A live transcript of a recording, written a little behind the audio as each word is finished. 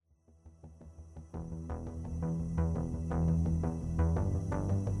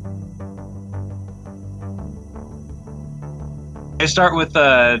I start with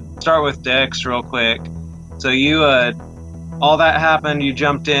Dex real quick. So you all that happened. You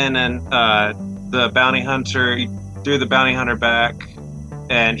jumped in, and the bounty hunter you threw the bounty hunter back,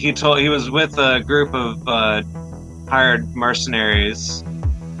 and he was with a group of hired mercenaries,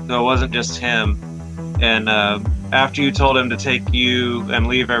 so it wasn't just him. And after you told him to take you and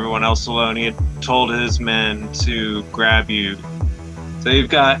leave everyone else alone, he had told his men to grab you. So you've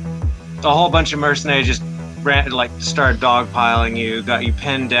got a whole bunch of mercenaries just started dogpiling you, got you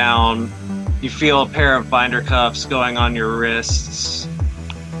pinned down. You feel a pair of binder cuffs going on your wrists.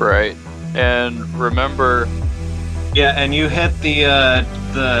 Right. And remember... Yeah, and you hit the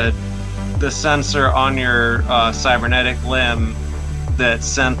sensor on your cybernetic limb that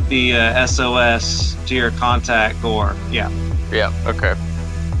sent the SOS to your contact, Gore. Yeah. Yeah, okay.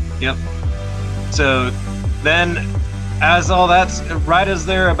 Yep. So then, right as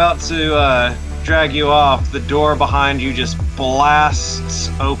they're about to drag you off, the door behind you just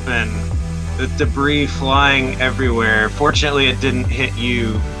blasts open with debris flying everywhere. Fortunately, it didn't hit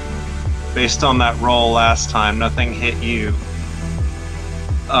you. Based on that roll last time, nothing hit you.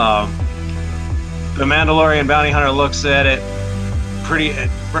 The Mandalorian bounty hunter looks at it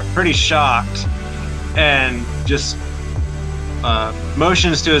pretty shocked and just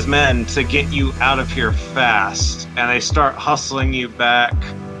motions to his men to get you out of here fast, and they start hustling you back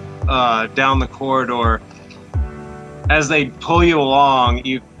down the corridor. As they pull you along,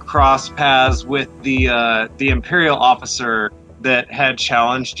 you cross paths with the Imperial officer that had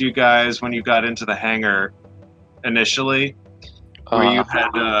challenged you guys when you got into the hangar initially, where you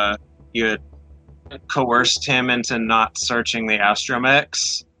had coerced him into not searching the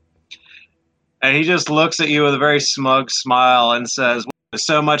astromechs. And he just looks at you with a very smug smile and says,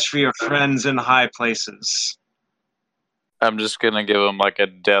 "So much for your friends in high places." I'm just gonna give him like a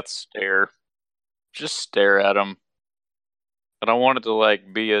death stare. Just stare at him. I don't want it to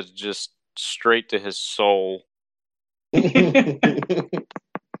be just straight to his soul.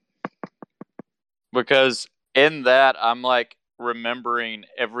 Because in that, I'm remembering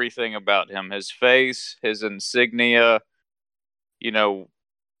everything about him. His face, his insignia,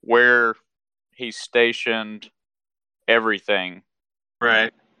 where he's stationed, everything.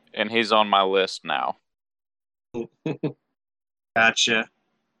 Right. And he's on my list now. Gotcha.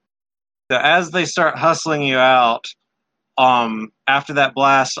 So as they start hustling you out, after that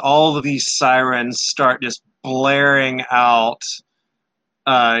blast, all of these sirens start just blaring out.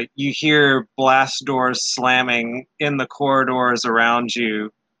 You hear blast doors slamming in the corridors around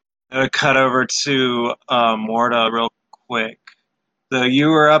you. Cut over to Morta real quick. So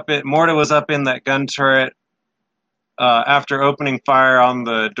Morta was up in that gun turret after opening fire on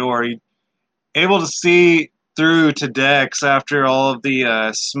the door. Able to see through to Dex after all of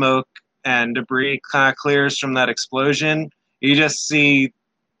the smoke and debris kind of clears from that explosion. You just see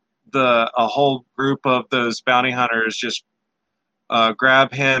a whole group of those bounty hunters just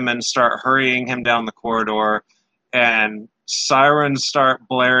grab him and start hurrying him down the corridor, and sirens start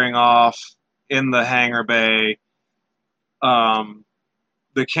blaring off in the hangar bay.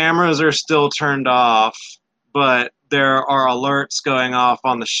 The cameras are still turned off, but there are alerts going off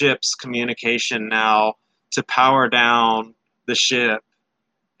on the ship's communication now to power down the ship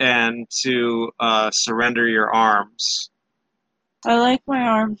and to surrender your arms. I like my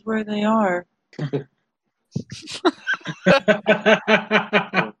arms where they are.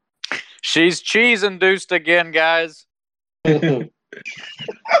 She's cheese-induced again, guys. Yep.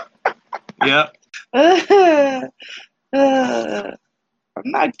 I'm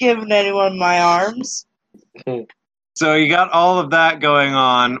not giving anyone my arms. So you got all of that going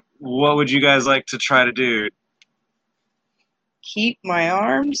on. What would you guys like to try to do? Keep my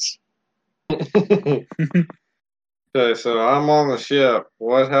arms? Okay, so I'm on the ship.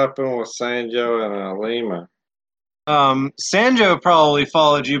 What happened with Sanjo and Alima? Sanjo probably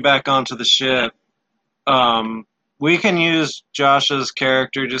followed you back onto the ship. We can use Josh's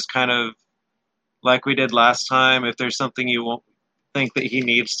character just kind of like we did last time. If there's something you won't think that he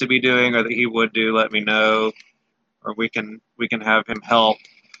needs to be doing or that he would do, let me know. Or we can have him help.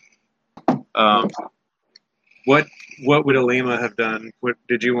 What would Alima have done?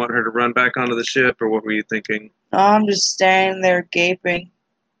 Did you want her to run back onto the ship, or what were you thinking? I'm just standing there gaping.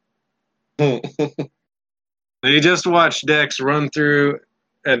 You just watched Dex run through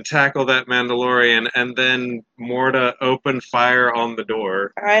and tackle that Mandalorian, and then Morta open fire on the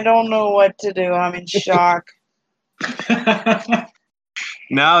door. I don't know what to do. I'm in shock.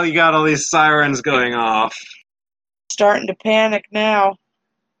 Now you got all these sirens going off. Starting to panic now.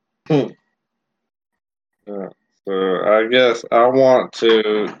 So I guess I want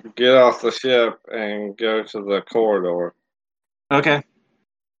to get off the ship and go to the corridor. Okay.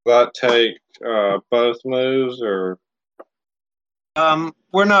 That take both moves, or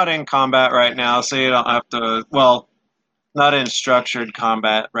We're not in combat right now, so you don't have to. Well, not in structured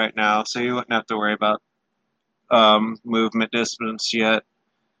combat right now, so you wouldn't have to worry about movement distance yet.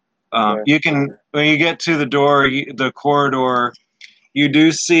 Okay. You can, when you get to the door, the corridor, you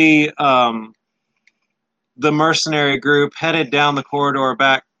do see the mercenary group headed down the corridor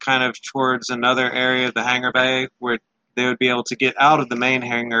back kind of towards another area of the hangar bay where they would be able to get out of the main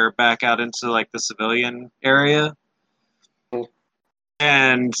hangar back out into like the civilian area.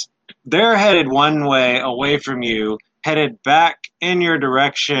 And they're headed one way away from you. Headed back in your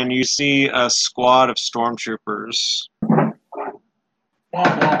direction, you see a squad of stormtroopers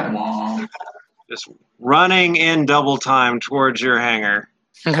just running in double time towards your hangar.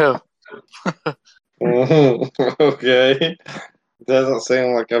 No. Okay. Doesn't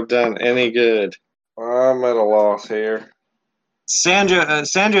seem like I've done any good. I'm at a loss here.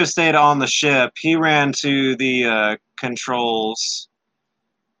 Sanjo stayed on the ship. He ran to the controls,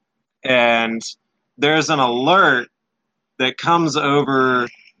 and there's an alert that comes over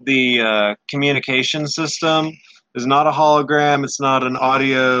the communication system. It's not a hologram. It's not an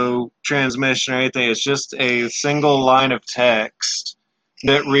audio transmission or anything. It's just a single line of text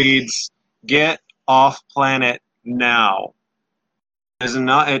that reads, "Get off planet now."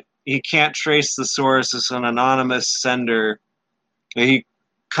 He can't trace the source. It's an anonymous sender. He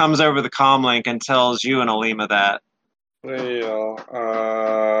comes over the comlink and tells you and Alima that. Well,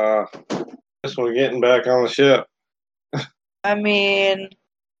 guess we're getting back on the ship. I mean,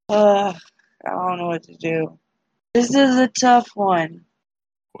 I don't know what to do. This is a tough one.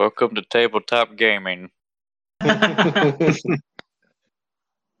 Welcome to tabletop gaming. No,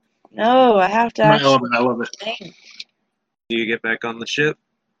 I have to I actually love it. think. Do you get back on the ship?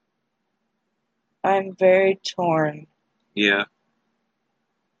 I'm very torn. Yeah.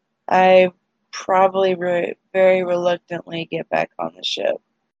 I probably very reluctantly get back on the ship.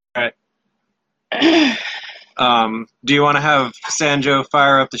 Right. Do you want to have Sanjo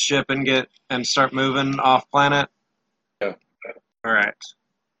fire up the ship and start moving off planet? Yeah. All right.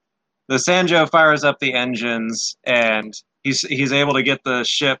 The Sanjo fires up the engines, and he's able to get the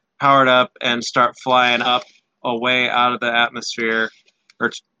ship powered up and start flying up away out of the atmosphere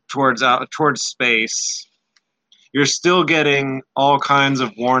or towards space. You're still getting all kinds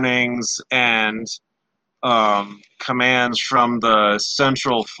of warnings and commands from the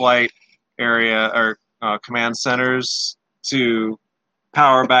central flight area or command centers to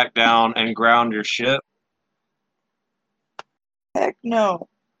power back down and ground your ship. Heck no.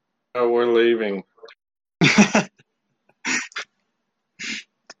 Oh, we're leaving.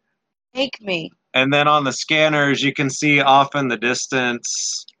 Take me. And then on the scanners, you can see off in the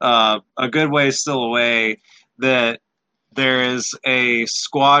distance, a good way still away, that there is a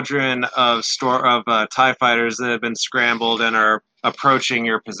squadron of TIE fighters that have been scrambled and are approaching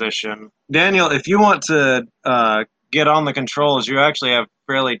your position. Daniel, if you want to get on the controls, you actually have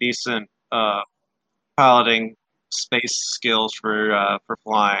fairly decent piloting space skills for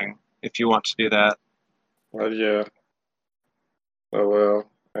flying, if you want to do that. Yeah. Oh, well.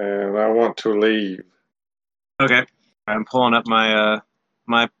 And I want to leave. Okay. I'm pulling up my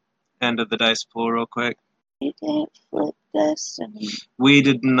my end of the dice pool real quick. You didn't flip destiny. We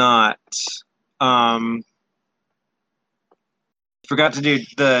did not. Forgot to do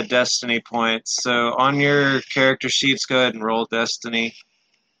the destiny points. So on your character sheets, go ahead and roll destiny.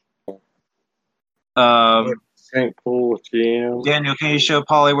 Can't pull with GM. Daniel, can you show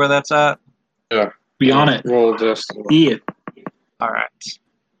Polly where that's at? Yeah. Be on it. Roll destiny. Yeah. All right.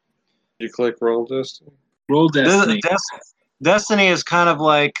 You click roll destiny. Roll destiny. Destiny is kind of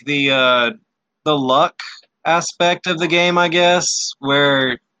like the luck aspect of the game, I guess,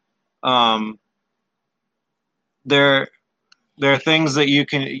 where there are things that you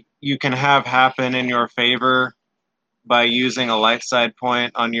can have happen in your favor by using a light side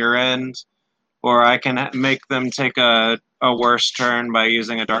point on your end, or I can make them take a worse turn by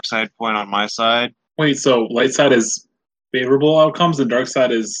using a dark side point on my side. Wait, so light side is favorable outcomes and dark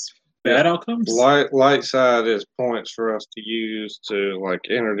side is bad outcomes? Light side is points for us to use to like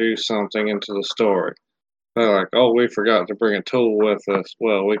introduce something into the story. They're like, oh, we forgot to bring a tool with us.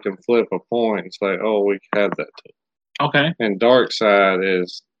 Well, we can flip a point and say, oh, we had that tool. Okay. And dark side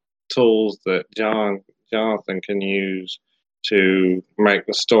is tools that Jonathan can use to make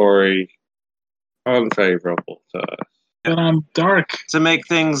the story unfavorable to us. But I'm dark. To make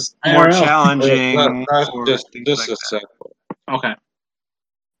things more IRL. challenging. This like is separate. Okay.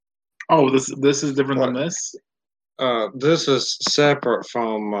 Oh, this is different than this? This is separate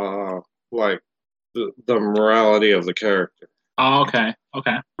from like the morality of the character. Oh, okay.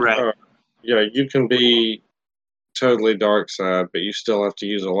 Okay. Right. Yeah, you can be totally dark side, but you still have to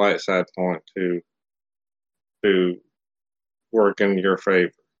use a light side point to work in your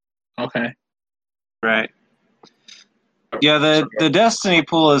favor. Okay. Right. Yeah, the Destiny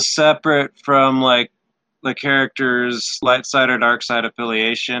pool is separate from like the character's light side or dark side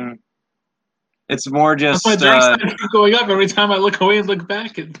affiliation. It's more just My dark side keeps going up every time I look away and look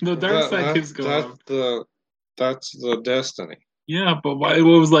back. The dark side keeps going up. That's the Destiny. Yeah, but why? It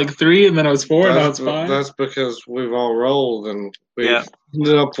was like 3, and then it was 4, and now it's 5. That's because we've all rolled, and we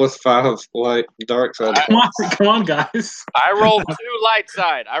ended up with 5 light dark side. Come on, guys. I rolled 2 light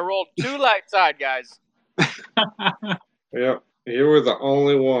side. Guys. Yep, you were the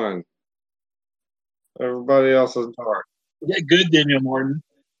only one. Everybody else is dark. Yeah, good, Daniel Morton.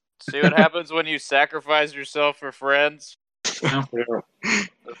 See what happens when you sacrifice yourself for friends? Yeah.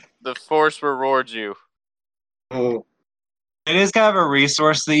 The Force rewards you. Oh. It is kind of a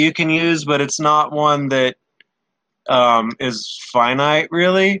resource that you can use, but it's not one that is finite,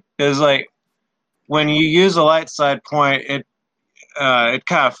 really. Because, like, when you use a light side point, it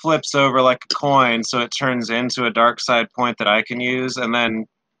kind of flips over like a coin, so it turns into a dark side point that I can use. And then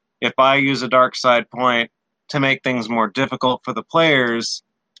if I use a dark side point to make things more difficult for the players,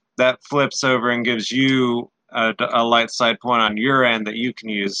 that flips over and gives you a light side point on your end that you can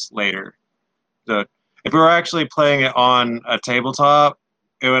use later. So if we were actually playing it on a tabletop,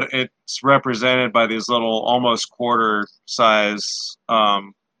 it's represented by these little almost quarter size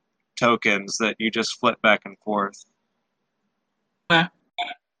tokens that you just flip back and forth. I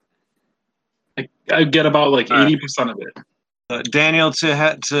get about like 80% of it. Daniel,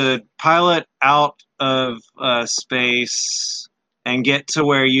 to pilot out of space and get to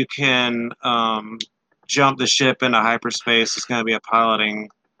where you can jump the ship into hyperspace is going to be a piloting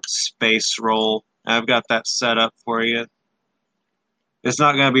space roll. I've got that set up for you. It's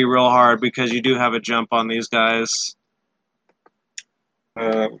not going to be real hard because you do have a jump on these guys.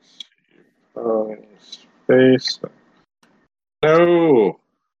 Space. No.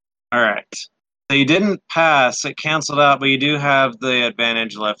 All right. So you didn't pass. It canceled out, but you do have the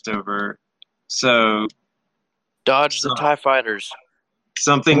advantage left over. So dodge the TIE fighters.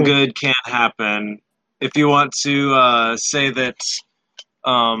 Something good can happen. If you want to say that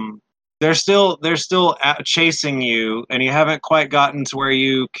they're still chasing you, and you haven't quite gotten to where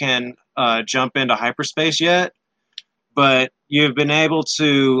you can jump into hyperspace yet, but you've been able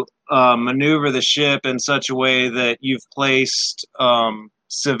to maneuver the ship in such a way that you've placed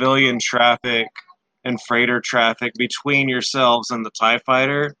civilian traffic and freighter traffic between yourselves and the TIE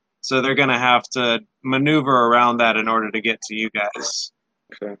fighter, so they're going to have to maneuver around that in order to get to you guys.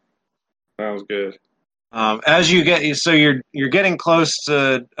 Okay, sounds good. As you get, so you're getting close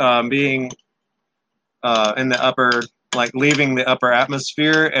to being in the upper, like leaving the upper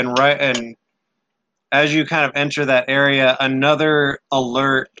atmosphere, and as you kind of enter that area, another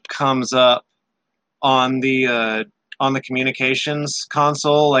alert comes up on the communications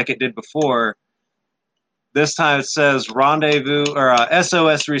console, like it did before. This time it says rendezvous or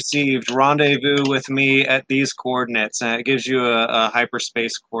SOS received. Rendezvous with me at these coordinates, and it gives you a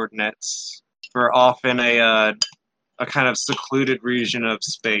hyperspace coordinates for off in a kind of secluded region of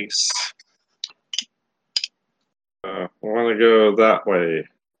space. I want to go that way.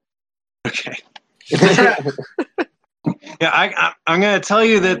 Okay. Yeah, I'm going to tell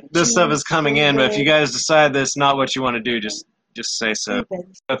you that this stuff is coming in, but if you guys decide that's not what you want to do, just say so.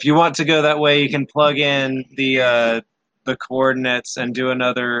 If you want to go that way, you can plug in the coordinates and do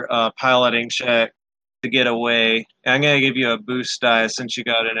another piloting check to get away. I'm going to give you a boost die since you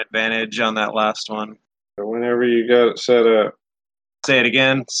got an advantage on that last one. Whenever you got it set up. Say it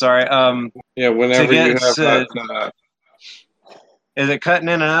again. Sorry. Yeah, whenever you have that set up. Is it cutting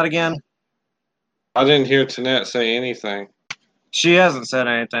in and out again? I didn't hear Tanette say anything. She hasn't said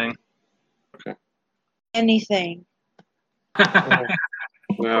anything. Okay. Anything.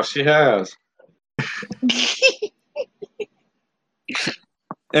 No, she has.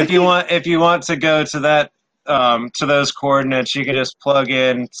 If you want to go to that to those coordinates, you can just plug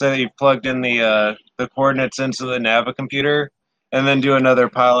in. Say that you've plugged in the coordinates into the Nava computer, and then do another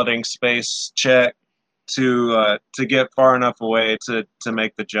piloting space check to get far enough away to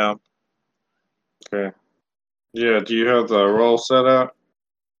make the jump. Okay. Yeah. Do you have the roll set up?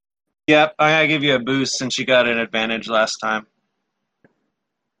 Yep. I'm gonna give you a boost since you got an advantage last time.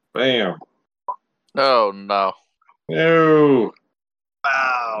 Bam. Oh no. No.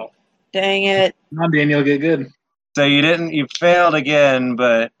 Wow. Dang it. Come on, Daniel, get good. So you failed again,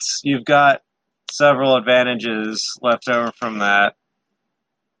 but you've got several advantages left over from that.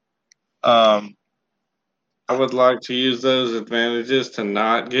 All I would like to use those advantages to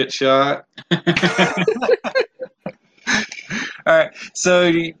not get shot. All right. So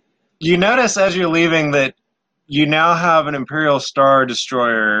you notice as you're leaving that you now have an Imperial Star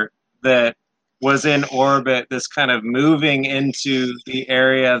Destroyer that was in orbit that's kind of moving into the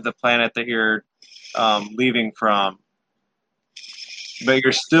area of the planet that you're leaving from. But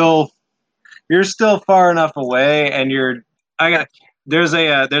you're still far enough away, and there's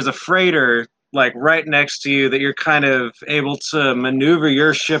a freighter like right next to you that you're kind of able to maneuver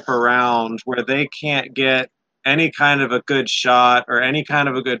your ship around where they can't get any kind of a good shot or any kind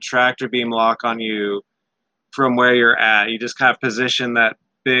of a good tractor beam lock on you from where you're at. You just kind of position that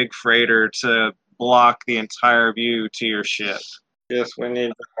big freighter to block the entire view to your ship. Guess we need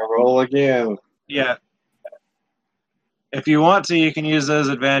to roll again. Yeah. If you want to, you can use those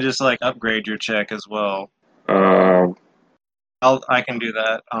advantages to like upgrade your check as well. I can do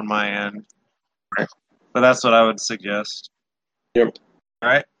that on my end. Right. But that's what I would suggest. Yep. All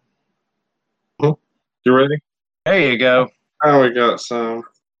right. You ready? There you go. Oh, we got some.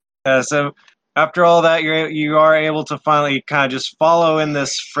 So after all that, you are able to finally kind of just follow in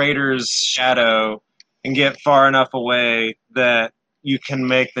this freighter's shadow and get far enough away that you can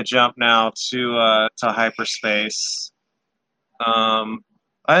make the jump now to hyperspace. I'm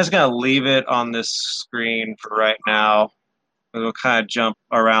just gonna leave it on this screen for right now. We'll kind of jump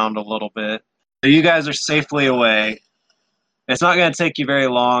around a little bit. So you guys are safely away. It's not going to take you very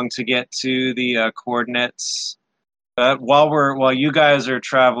long to get to the coordinates. While you guys are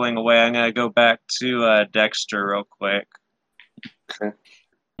traveling away, I'm going to go back to Dexter real quick. Okay.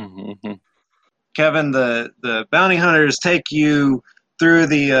 Mm-hmm. Kevin, the bounty hunters take you through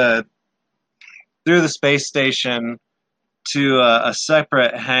the space station to a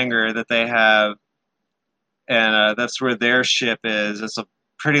separate hangar that they have, and that's where their ship is. It's a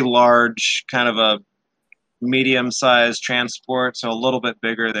pretty large, kind of a medium-sized transport, so a little bit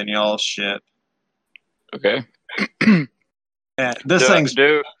bigger than y'all's ship. Okay. And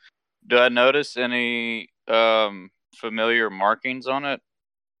do I notice any familiar markings on it?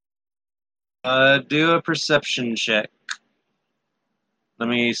 Do a perception check. Let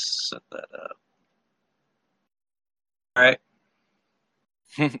me set that up. All right.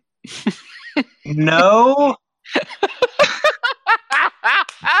 No.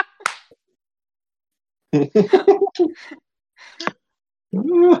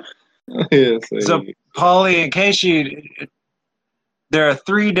 Yes. So, Polly, in case there are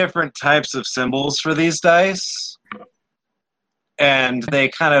 3 different types of symbols for these dice, and they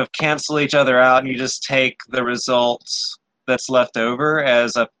kind of cancel each other out, and you just take the results that's left over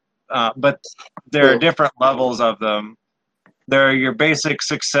as but there are different levels of them. There are your basic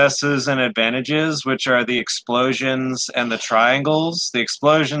successes and advantages, which are the explosions and the triangles. The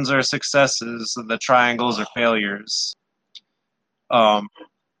explosions are successes, and the triangles are failures.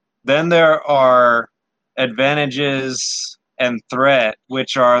 Then there are advantages and threat,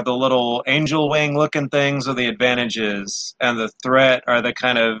 which are the little angel wing looking things are the advantages, and the threat are the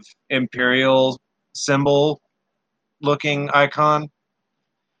kind of imperial symbol looking icon.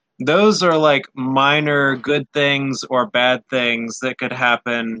 Those are like minor good things or bad things that could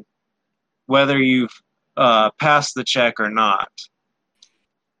happen whether you've passed the check or not.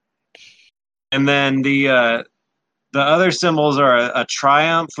 And then the other symbols are a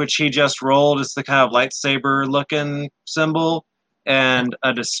triumph, which he just rolled. It's the kind of lightsaber-looking symbol, and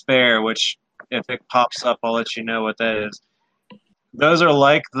a despair, which if it pops up, I'll let you know what that is. Those are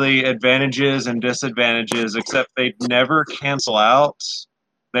like the advantages and disadvantages, except they never cancel out.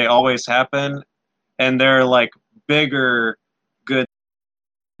 They always happen, and they're like bigger good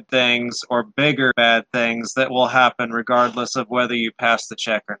things or bigger bad things that will happen regardless of whether you pass the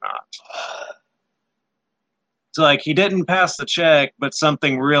check or not. So, like, he didn't pass the check, but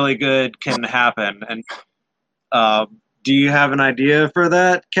something really good can happen. And do you have an idea for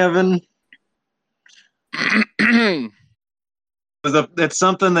that, Kevin? It's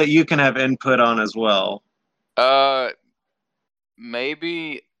something that you can have input on as well.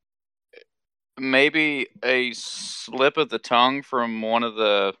 Maybe a slip of the tongue from one of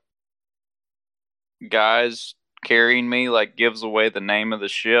the guys carrying me, like, gives away the name of the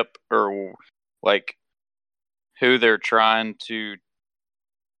ship, or like who they're trying to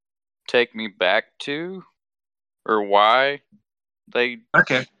take me back to, or why they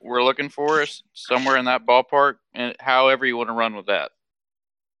were looking for us, somewhere in that ballpark, and however you want to run with that.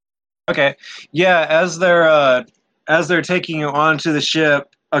 Okay. Yeah, as they're taking you onto the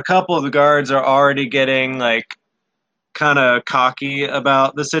ship, a couple of the guards are already getting like kind of cocky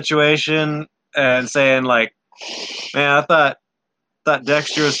about the situation and saying like, "Man, I thought thought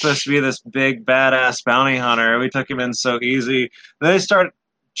Dexter was supposed to be this big badass bounty hunter. We took him in so easy. Then they start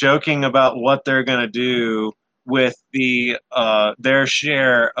joking about what they're gonna do with the their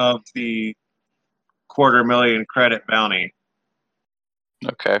share of the $250,000 credit bounty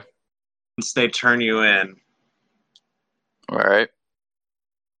Okay. once they turn you in. All right.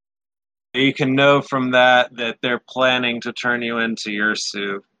 You can know from that they're planning to turn you into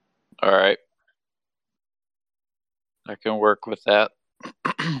Yursu. All right. I can work with that.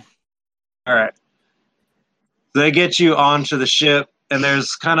 All right. They get you onto the ship, and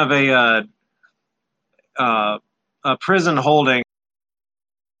there's kind of a prison holding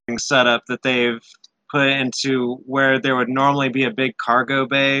setup that they've put into where there would normally be a big cargo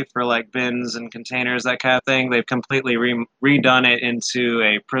bay for like bins and containers, that kind of thing. They've completely redone it into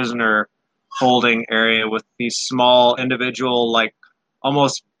a prisoner holding area with these small individual, like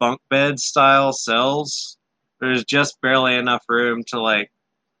almost bunk bed style cells. There's just barely enough room to like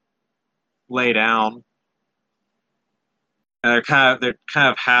lay down. And they're kind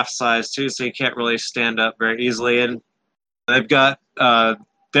of half size too, so you can't really stand up very easily. And they've got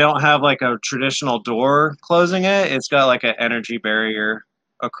they don't have like a traditional door closing it. It's got like an energy barrier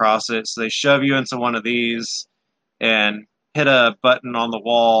across it. So they shove you into one of these and hit a button on the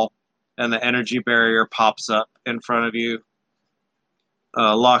wall, and the energy barrier pops up in front of you,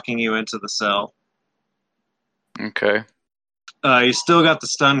 locking you into the cell. Okay. You still got the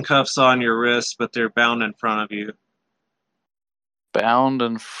stun cuffs on your wrists, but they're bound in front of you. Bound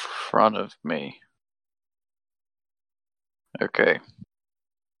in front of me. Okay.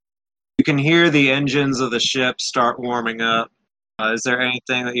 You can hear the engines of the ship start warming up. Is there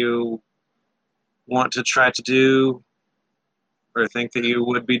anything that you want to try to do or think that you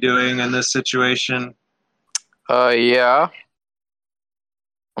would be doing in this situation? Yeah.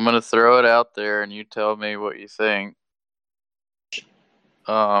 I'm gonna throw it out there, and you tell me what you think.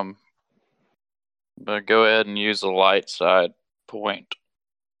 I'm gonna go ahead and use a light side point.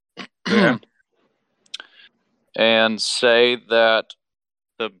 Yeah. And say that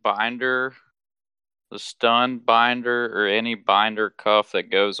the binder, the stun binder, or any binder cuff that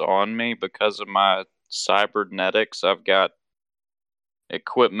goes on me, because of my cybernetics, I've got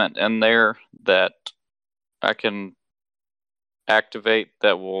equipment in there that I can activate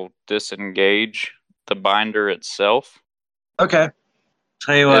that will disengage the binder itself. Okay.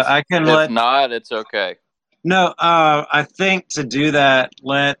 Tell you what, I can if not, it's okay. No, I think to do that,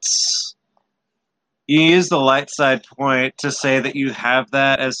 you use the light side point to say that you have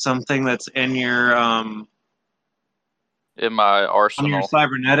that as something that's in your in my arsenal, on your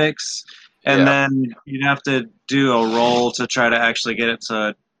cybernetics, and then you'd have to do a roll to try to actually get it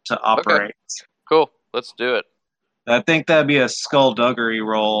to operate. Okay. Cool. Let's do it. I think that'd be a skullduggery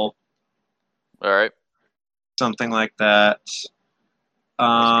roll. All right. Something like that.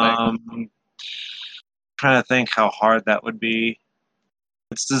 Trying to think how hard that would be.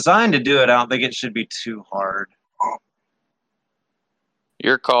 It's designed to do it. I don't think it should be too hard.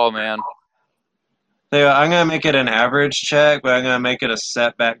 Your call, man. So I'm gonna make it an average check, but I'm gonna make it a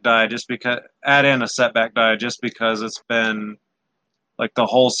setback die just because it's been like the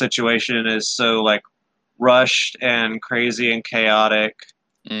whole situation is so like rushed and crazy and chaotic.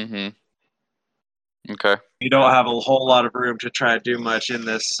 Mm-hmm. Okay. You don't have a whole lot of room to try to do much in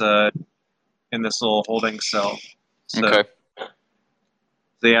this little holding cell. So, okay.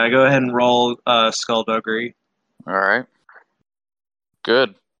 So yeah, go ahead and roll skullduggery. All right.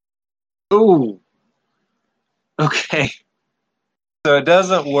 Good. Ooh. Okay. So it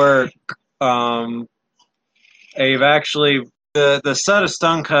doesn't work. They've actually the set of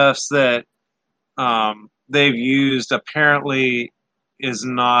stun cuffs that they've used apparently is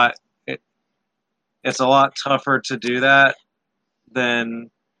not. It's a lot tougher to do that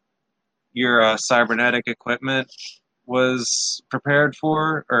than your cybernetic equipment was prepared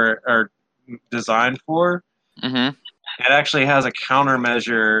for or designed for. Mm-hmm. It actually has a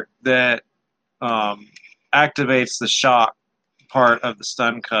countermeasure that activates the shock part of the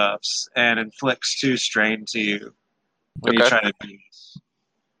stun cuffs and inflicts 2 strain to you when you try to do this.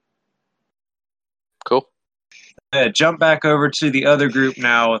 Cool. Jump back over to the other group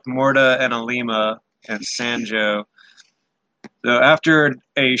now with Morta and Alima and Sanjo. So after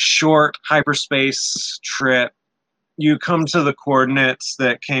a short hyperspace trip, you come to the coordinates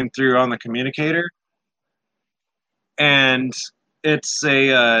that came through on the communicator, and it's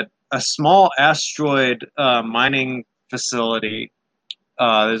a small asteroid mining facility.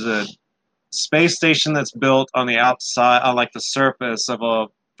 There's a space station that's built on the outside, on like the surface of a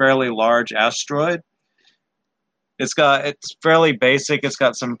fairly large asteroid. It's fairly basic. It's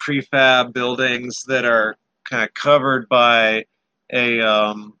got some prefab buildings that are kind of covered by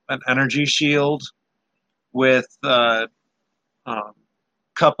an energy shield with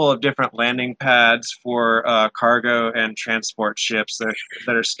couple of different landing pads for cargo and transport ships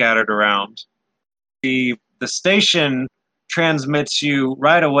that are scattered around. The station transmits you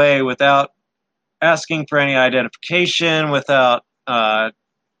right away without asking for any identification, without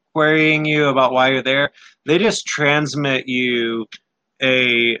querying you about why you're there. They just transmit you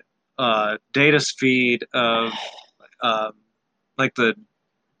a data feed of like the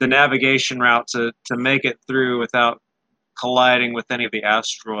navigation route to make it through without colliding with any of the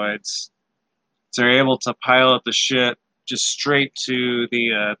asteroids. So they're able to pilot the ship just straight to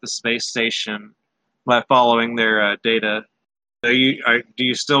the space station by following their data. Do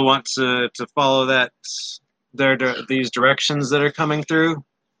you still want to follow these directions that are coming through?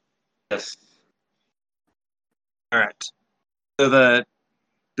 Yes. All right. So the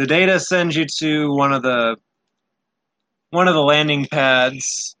data sends you to one of the landing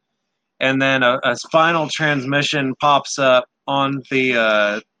pads, and then a final transmission pops up on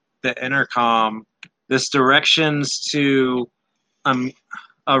the intercom. This directions to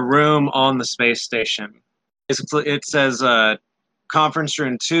a room on the space station. It says conference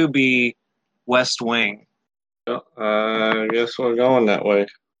room 2B, West Wing. I guess we're going that way.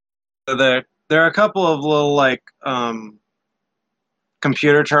 So there are a couple of little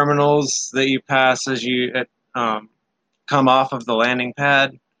computer terminals that you pass as you come off of the landing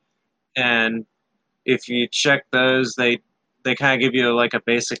pad, and if you check those, they kind of give you like a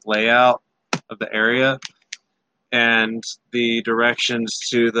basic layout of the area and the directions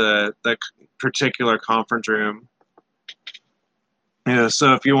to the particular conference room.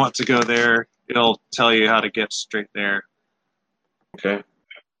 So if you want to go there, it'll tell you how to get straight there. Okay.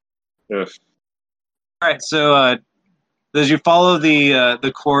 Yes. All right. So as you follow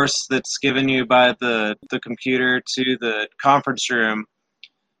the course that's given you by the computer to the conference room,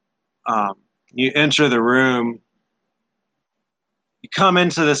 you enter the room. You come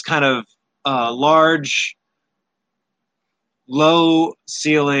into this kind of large,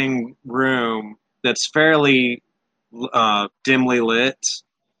 low-ceiling room that's fairly dimly lit.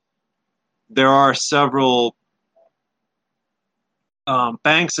 There are several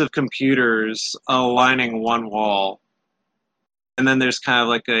banks of computers lining one wall, and then there's kind of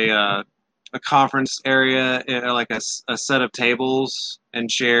like a conference area, like a set of tables and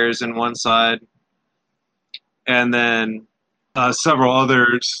chairs in one side, and then several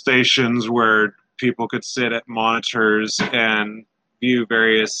other stations where people could sit at monitors and view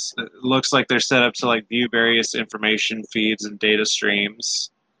various. It looks like they're set up to like view various information feeds and data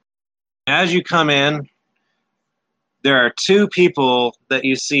streams. As you come in, there are two people that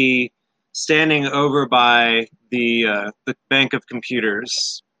you see standing over by the bank of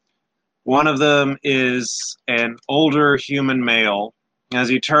computers. One of them is an older human male. As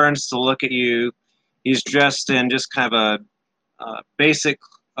he turns to look at you, he's dressed in just kind of a basic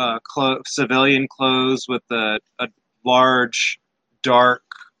civilian clothes with a large, dark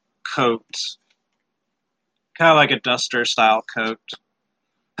coat, kind of like a duster-style coat.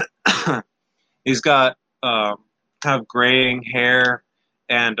 He's got kind of graying hair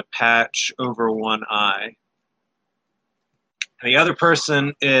and a patch over one eye. And the other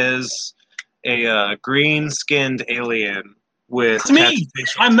person is a green-skinned alien with. It's me.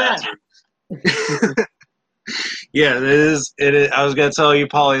 I'm that. Yeah, it is. I was gonna tell you,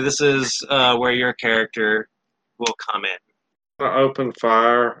 Polly. This is where your character will come in. I open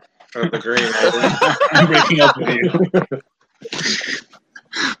fire at the green alien. I'm breaking up with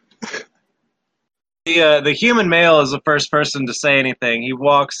you. The human male is the first person to say anything. He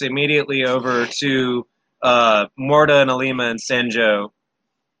walks immediately over to Morta and Alima and Sanjo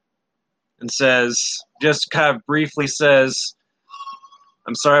and says, just kind of briefly says,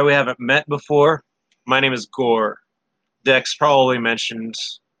 "I'm sorry we haven't met before. My name is Gore. Dex probably mentioned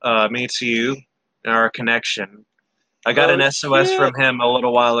me to you and our connection. I got an SOS from him a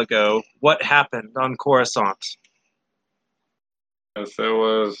little while ago. What happened on Coruscant?" Yes, there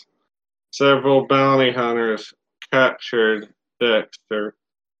was several bounty hunters captured Dexter,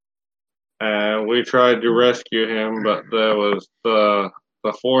 and we tried to rescue him, but there was the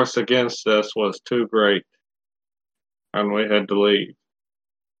force against us was too great, and we had to leave.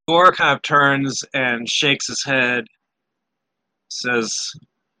 Gore kind of turns and shakes his head, says,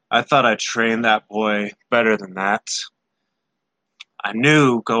 "I thought I trained that boy better than that. I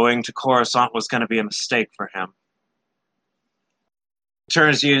knew going to Coruscant was going to be a mistake for him."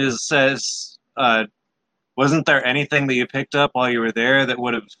 Turns to you and says, "Wasn't there anything that you picked up while you were there that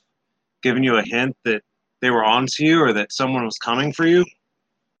would have given you a hint that they were onto you or that someone was coming for you?"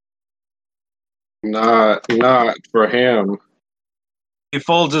 Not for him. He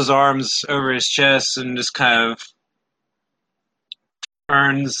folds his arms over his chest and just kind of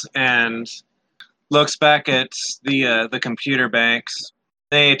turns and looks back at the computer banks.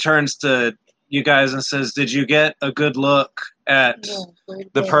 Then he turns to you guys and says, "Did you get a good look at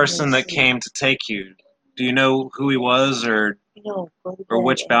the person that came to take you? Do you know who he was, or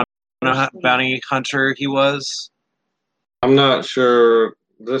which bounty hunter he was?" I'm not sure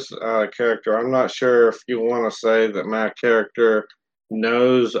this character. I'm not sure if you want to say that my character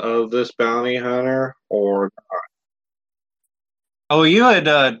knows of this bounty hunter or. Oh, you had.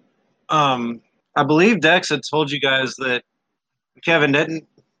 I believe Dex had told you guys that Kevin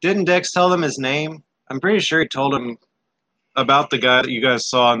didn't Dex tell them his name? I'm pretty sure he told him about the guy that you guys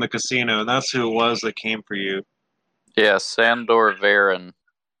saw in the casino, and that's who it was that came for you. Yeah, Sandor Varen.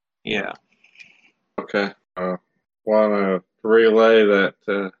 Yeah. Okay. Want to relay that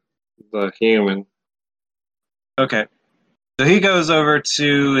to the human. Okay. So he goes over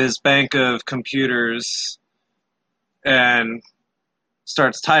to his bank of computers and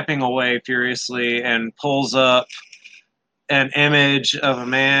starts typing away furiously and pulls up an image of a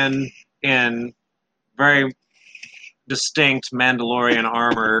man in very distinct Mandalorian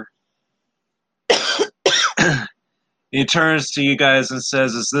armor. He turns to you guys and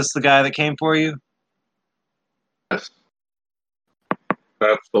says, "Is this the guy that came for you?" Yes.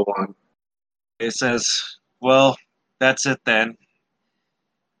 That's the one. He says, "Well, that's it then.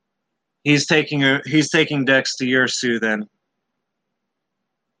 He's taking Dex to Yersu then.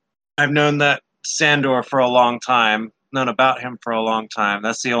 I've known that Sandor for a long time, known about him for a long time.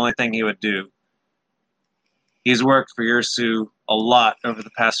 That's the only thing he would do. He's worked for Yersu a lot over the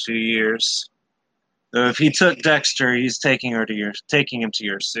past few years. So if he took Dexter, he's taking him to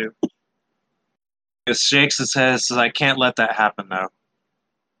Yersu." He shakes his head and says, "I can't let that happen, though."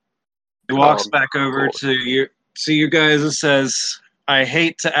 He walks back over to you guys and says, "I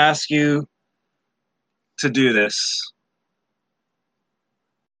hate to ask you to do this,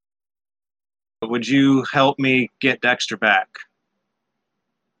 but would you help me get Dexter back?"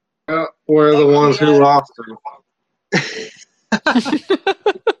 Well, we're the ones who lost him.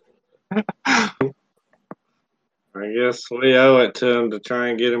 I guess we owe it to him to try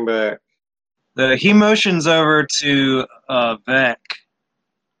and get him back. He motions over to Vec,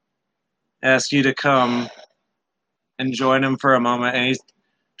 asks you to come and join him for a moment, and he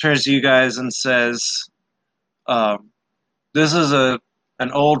turns to you guys and says, "This is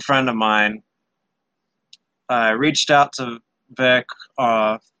an old friend of mine. I reached out to Vec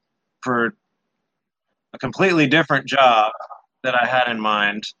for a completely different job that I had in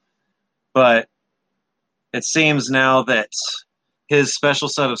mind, but it seems now that his special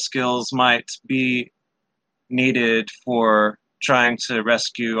set of skills might be needed for trying to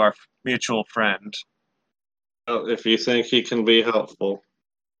rescue our mutual friend." Well, if you think he can be helpful,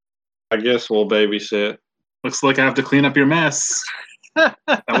 I guess we'll babysit. Looks like I have to clean up your mess. That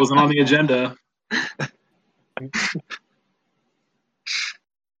wasn't on the agenda.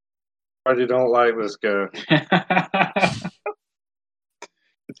 I don't like this guy.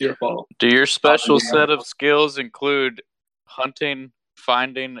 It's your fault. Do your special set of skills include hunting,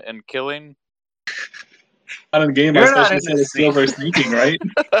 finding, and killing? Not in the game, my You're not special in set of this skills are sneaking, right?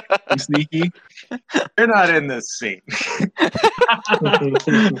 I'm sneaky. You're not in this scene.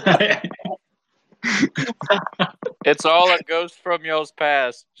 It's all a ghost from y'all's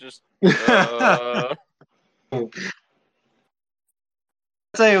past. Just I'll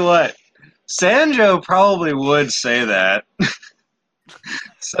tell you what, Sanjo probably would say that.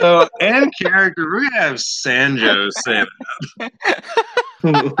 So, in character, we're going to have Sanjo say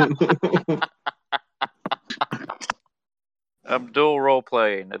that. I'm dual role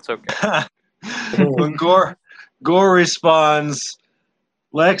playing. It's okay. When Gore responds,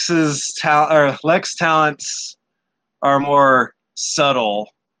 Lex talents are more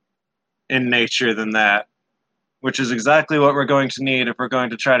subtle in nature than that, which is exactly what we're going to need if we're going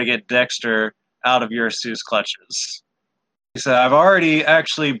to try to get Dexter out of Yersu's clutches. He said, "I've already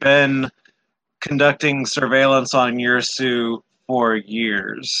actually been conducting surveillance on Yersu for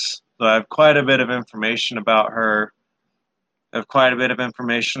years. So I have quite a bit of information about her. I have quite a bit of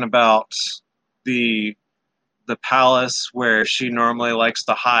information about the palace where she normally likes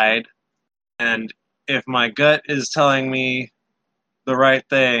to hide. And if my gut is telling me the right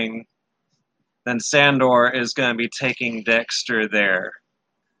thing, then Sandor is going to be taking Dexter there."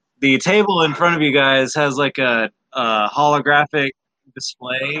 The table in front of you guys has like a holographic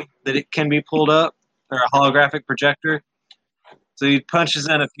display that it can be pulled up, or a holographic projector. So he punches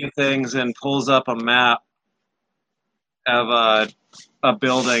in a few things and pulls up a map of a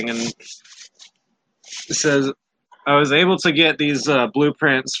building, and it says, I was able to get these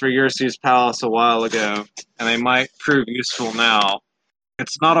blueprints for Yursu's palace a while ago, and they might prove useful now.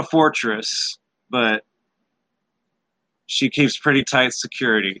 It's not a fortress, but she keeps pretty tight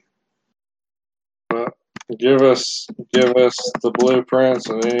security. Give us the blueprints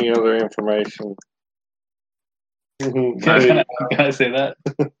and any other information. Can I say that?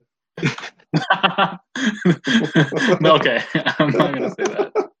 No, okay, I'm not gonna say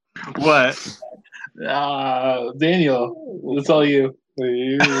that. What? Daniel, it's all you.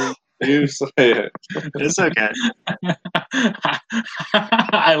 You say it. It's okay.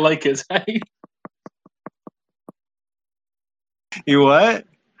 I like it. I You what?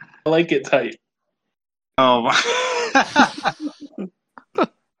 like it tight. Oh my.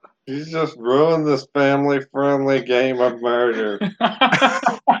 You just ruined this family-friendly game of murder.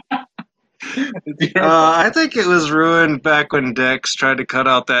 I think it was ruined back when Dex tried to cut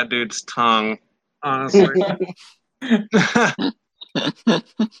out that dude's tongue. Honestly.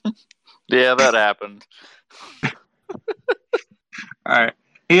 Yeah, that happened. All right.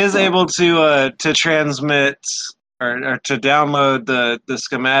 He is able to transmit or to download the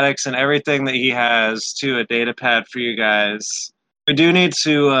schematics and everything that he has to a data pad for you guys. We do need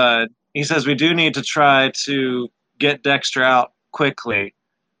to. He says we do need to try to get Dexter out quickly,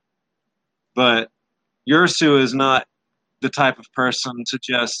 but Yursu is not the type of person to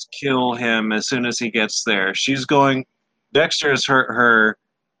just kill him as soon as he gets there. Dexter has hurt her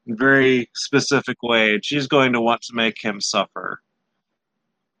in a very specific way, and she's going to want to make him suffer.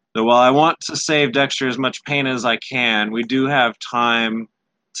 So while I want to save Dexter as much pain as I can, we do have time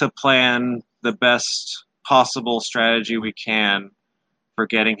to plan the best possible strategy we can for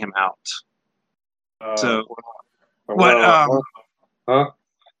getting him out. So, huh?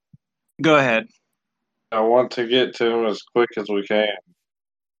 Go ahead. I want to get to him as quick as we can.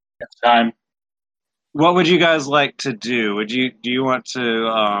 Time. What would you guys like to do? Do you want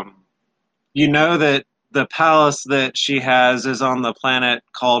to? You know that the palace that she has is on the planet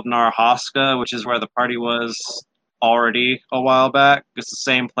called Narhaska, which is where the party was already a while back. It's the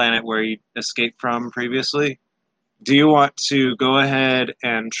same planet where you escaped from previously. Do you want to go ahead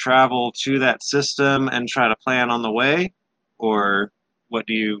and travel to that system and try to plan on the way, or what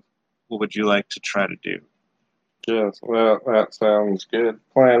would you like to try to do? Yes, well, that sounds good.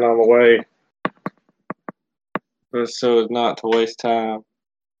 Plan on the way, just so as not to waste time.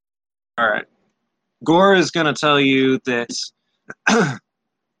 All right. Gore is going to tell you that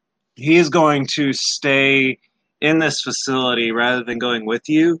he is going to stay in this facility rather than going with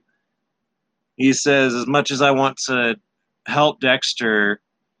you. He says, as much as I want to help Dexter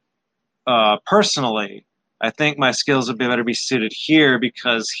personally, I think my skills would be better be suited here,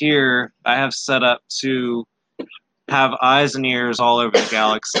 because here I have set up to have eyes and ears all over the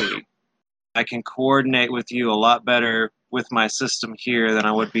galaxy. I can coordinate with you a lot better with my system here than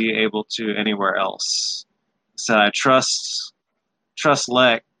I would be able to anywhere else. So I trust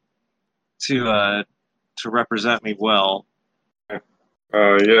Lek to represent me well.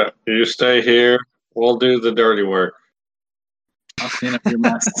 Yeah, you stay here. We'll do the dirty work. I'll clean up your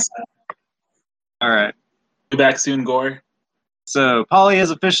mess. All right. Be back soon, Gore. So Polly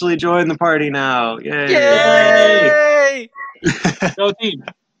has officially joined the party now. Yay! Yay! Go team.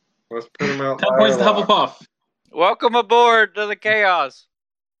 Let's put him out. 10 points to Hufflepuff. Welcome aboard to the chaos.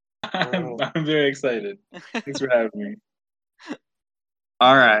 I'm very excited. Thanks for having me.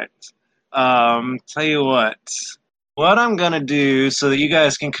 All right. Tell you what I'm going to do so that you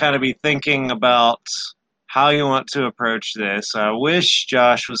guys can kind of be thinking about how you want to approach this. I wish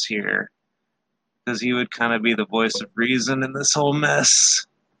Josh was here, because he would kind of be the voice of reason in this whole mess.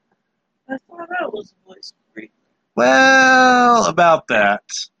 I thought I was the voice of reason. Well, about that.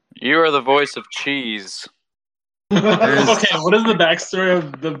 You are the voice of cheese. Okay, what is the backstory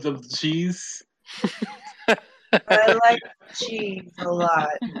of the cheese? I like cheese a lot.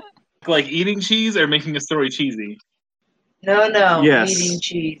 Like eating cheese or making a story cheesy? No, Yes. eating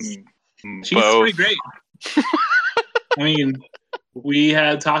cheese. Cheese is pretty great. I mean, we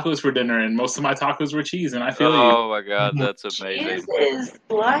had tacos for dinner, and most of my tacos were cheese, and I feel Oh my god, that's amazing. Cheese is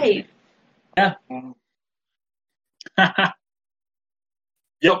life. you.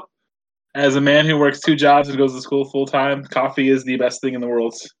 Yep. As a man who works 2 jobs and goes to school full time, coffee is the best thing in the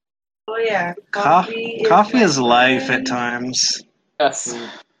world. Oh yeah, Coffee my is life at friend. times. Yes.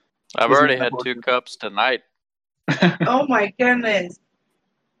 I've already had 2 cups tonight. Oh my goodness.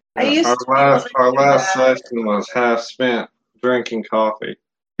 I used to be able to Our do last that. session was half spent drinking coffee.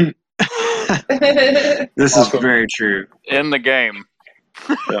 This is very true. In the game.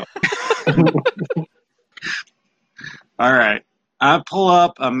 All right. I pull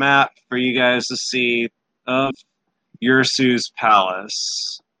up a map for you guys to see of Ursu's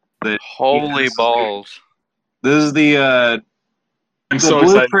palace. Holy balls! This is the I'm so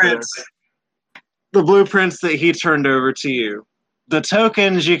excited for blueprints. this. The blueprints that he turned over to you. The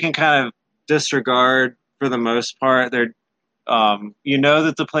tokens you can kind of disregard for the most part. They're, you know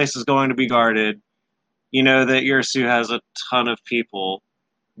that the place is going to be guarded. You know that Ursu has a ton of people.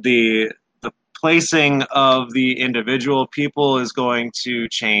 The placing of the individual people is going to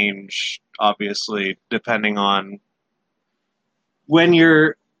change, obviously, depending on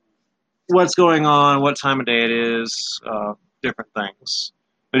what's going on, what time of day it is, different things.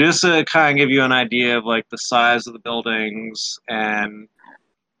 But just to kind of give you an idea of like the size of the buildings and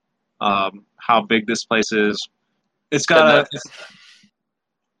how big this place is, it's got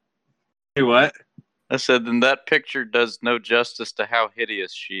a what? I said, then that picture does no justice to how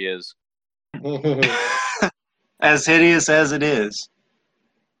hideous she is. As hideous as it is,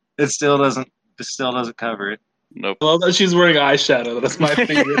 it still doesn't cover it. Nope. I love that she's wearing eyeshadow. That's my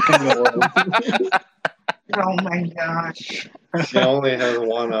favorite thing in the world. Oh my gosh. She only has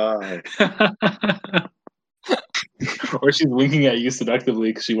one eye. Or she's winking at you seductively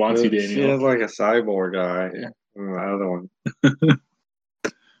because she wants you, She Daniel. has like a cyborg eye. Yeah. And the other one.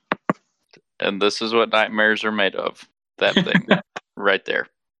 And this is what nightmares are made of. That thing. Right there.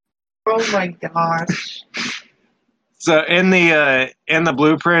 Oh my gosh. So in the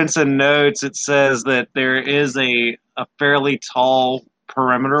blueprints and notes, it says that there is a fairly tall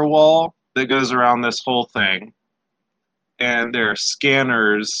perimeter wall that goes around this whole thing, and there are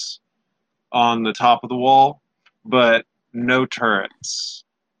scanners on the top of the wall, but no turrets.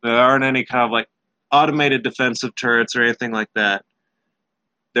 There aren't any kind of like automated defensive turrets or anything like that.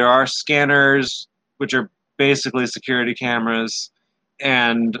 There are scanners, which are basically security cameras,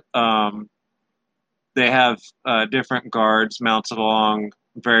 and they have different guards mounted along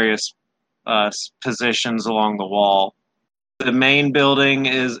various positions along the wall. The main building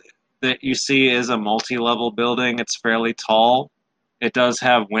that you see is a multi-level building. It's fairly tall. It does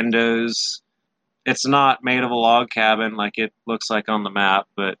have windows. It's not made of a log cabin like it looks like on the map,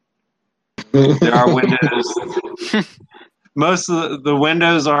 but there are windows. Most of the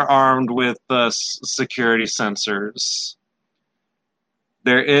windows are armed with security sensors.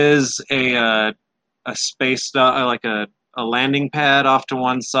 There is a space like a landing pad off to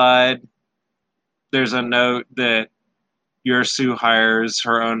one side. There's a note that Ursu hires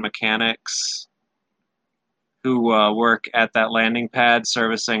her own mechanics who work at that landing pad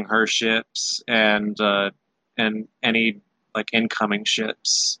servicing her ships and any like incoming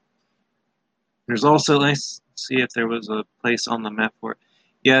ships. There's also, let's see if there was a place on the map for it.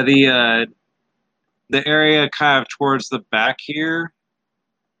 Yeah, the area kind of towards the back here,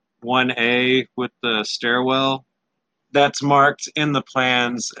 1A with the stairwell, that's marked in the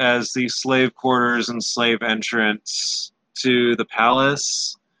plans as the slave quarters and slave entrance to the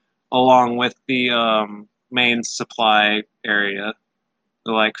palace, along with the main supply area,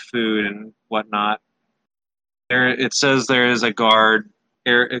 like food and whatnot. There, it says there is a guard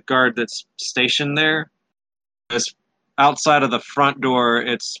that's stationed there. It's outside of the front door.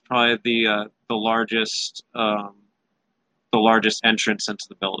 It's probably the largest entrance into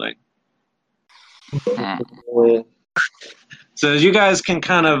the building. So you guys can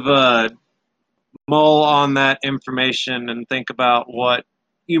kind of mull on that information and think about what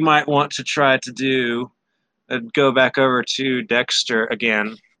you might want to try to do. I'd go back over to Dexter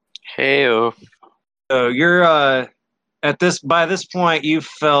again. Hey-o. So you're by this point you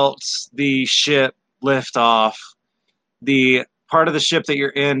felt the ship lift off. The part of the ship that you're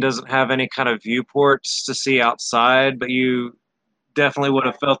in doesn't have any kind of viewports to see outside, but you definitely would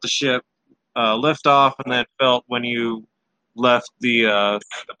have felt the ship lift off, and then felt when you left the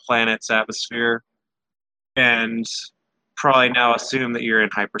planet's atmosphere, and probably now assume that you're in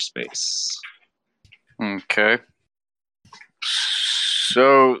hyperspace. Okay.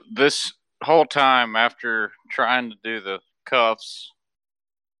 So this whole time after trying to do the cuffs,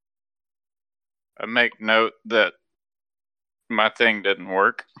 I make note that my thing didn't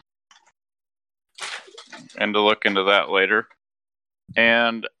work, and to look into that later.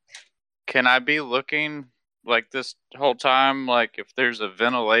 And can I be looking like this whole time, like if there's a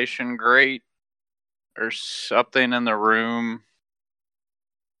ventilation grate or something in the room?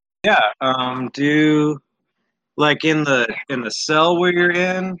 Yeah. Do like in the cell where you're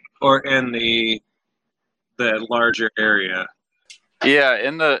in, or in the larger area? Yeah,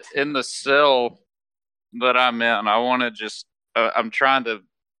 in the cell that I'm in, I want to just I'm trying to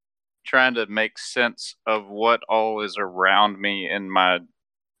make sense of what all is around me in my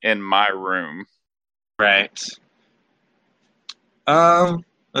room. Right.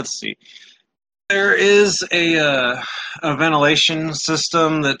 Let's see. There is a ventilation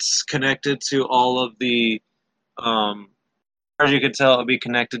system that's connected to all of the, as you can tell, it would be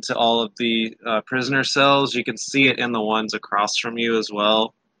connected to all of the prisoner cells. You can see it in the ones across from you as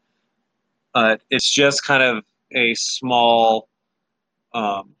well. It's just kind of a small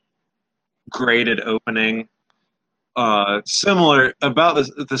grated opening, similar, about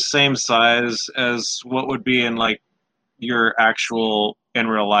the same size as what would be in like your actual in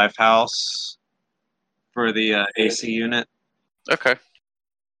real life house for the AC unit. Okay.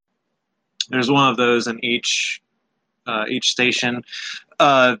 There's one of those in each station.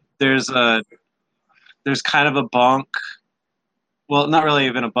 There's kind of a bunk. Well, not really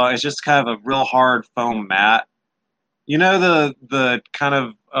even a bunk. It's just kind of a real hard foam mat. You know the kind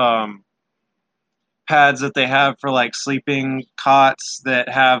of pads that they have for like sleeping cots that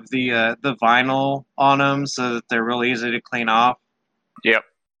have the vinyl on them so that they're real easy to clean off. Yep.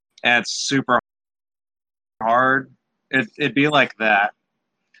 And it's super hard. It'd be like that.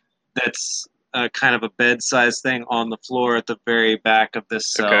 That's kind of a bed-sized thing on the floor at the very back of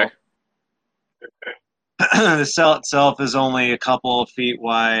this cell. Okay. The cell itself is only a couple of feet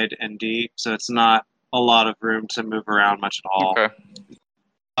wide and deep, so it's not a lot of room to move around much at all. Okay.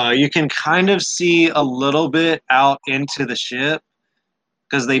 You can kind of see a little bit out into the ship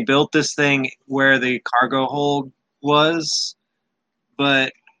because they built this thing where the cargo hold was,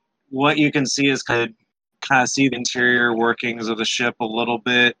 but what you can see is kind of see the interior workings of the ship a little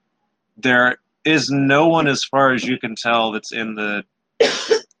bit. There is no one, as far as you can tell, that's in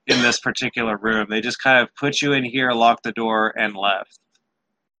this particular room. They just kind of put you in here, locked the door, and left.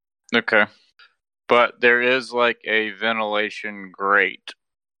 Okay. But there is like a ventilation grate.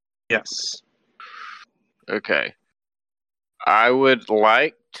 Yes. Okay. I would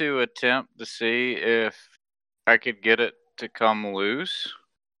like to attempt to see if I could get it to come loose.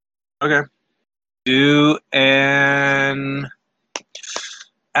 Okay. Do an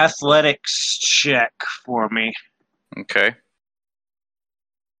athletics check for me. Okay.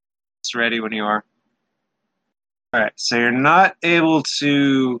 It's ready when you are. All right. So you're not able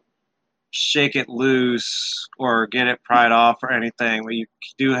to shake it loose or get it pried off or anything, but you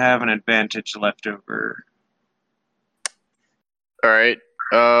do have an advantage left over. All right.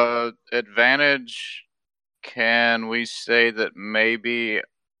 Advantage. Can we say that maybe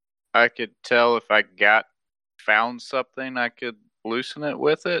I could tell if I found something I could loosen it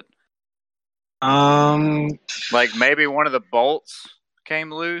with it? Like maybe one of the bolts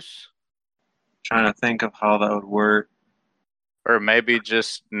came loose? Trying to think of how that would work. Or maybe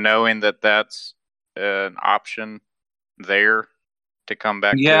just knowing that that's an option there to come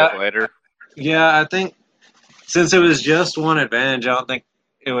back to it later. Yeah, I think since it was just one advantage, I don't think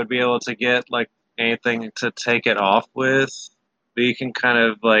it would be able to get like anything to take it off with. But you can kind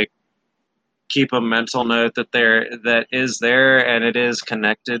of like keep a mental note that is there, and it is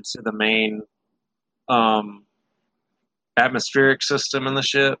connected to the main atmospheric system in the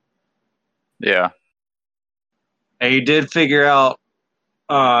ship. Yeah. And you did figure out.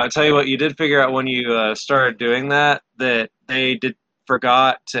 I tell you what, you did figure out when you started doing that they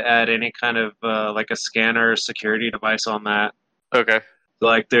forgot to add any kind of like a scanner or security device on that. Okay.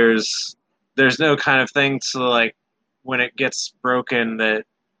 Like there's no kind of thing to like when it gets broken that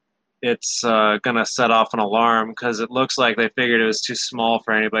it's gonna set off an alarm because it looks like they figured it was too small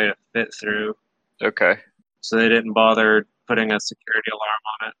for anybody to fit through. Okay. So they didn't bother putting a security alarm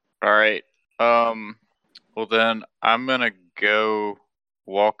on it. All right. Well then I'm gonna go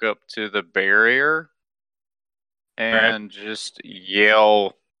walk up to the barrier and just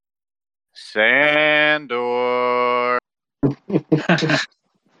yell, Sandor.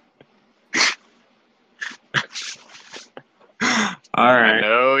 All right. I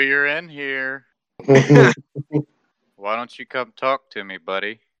know you're in here. Why don't you come talk to me,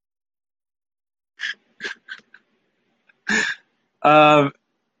 buddy?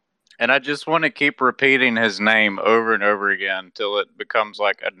 And I just want to keep repeating his name over and over again until it becomes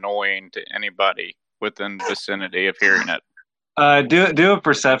like annoying to anybody within the vicinity of hearing it. Do a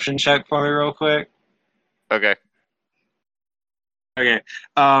perception check for me real quick. Okay. Okay.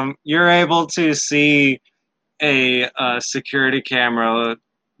 You're able to see a security camera,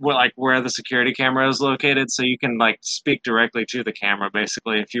 where the security camera is located, so you can like speak directly to the camera,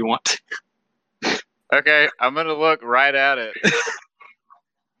 basically, if you want to. Okay, I'm gonna look right at it,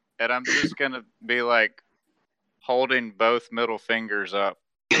 and I'm just gonna be like holding both middle fingers up,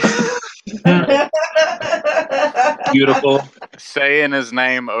 Beautiful. saying his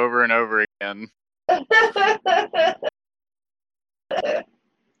name over and over again.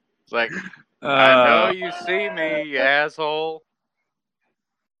 It's like, I know you see me, you asshole.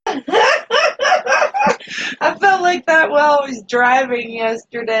 like that while I was driving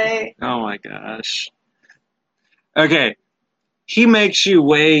yesterday. Oh my gosh. Okay. He makes you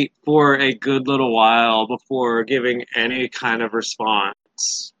wait for a good little while before giving any kind of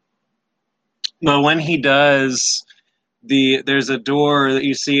response. But when he does, there's a door that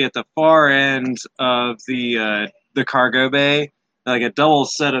you see at the far end of the cargo bay, like a double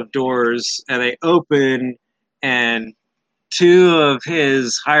set of doors, and they open, and two of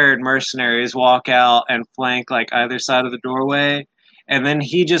his hired mercenaries walk out and flank like either side of the doorway, and then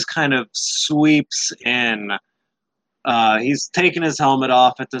he just kind of sweeps in. He's taken his helmet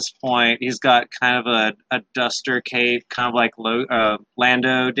off at this point. He's got kind of a duster cape, kind of like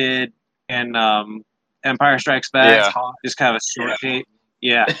Lando did in Empire Strikes Back. Yeah. Just kind of a short cape.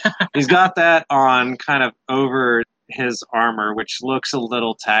 Yeah. He's got that on kind of over his armor, which looks a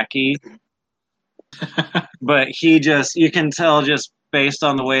little tacky. But you can tell just based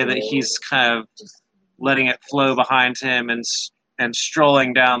on the way that he's kind of letting it flow behind him and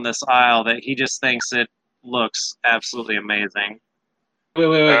strolling down this aisle that he just thinks it looks absolutely amazing. Wait.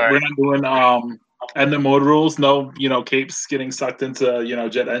 right. We're not doing end of mode rules. No, capes getting sucked into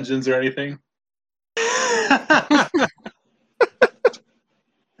jet engines or anything.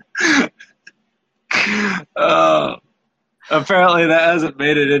 Apparently that hasn't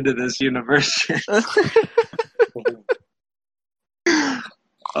made it into this universe.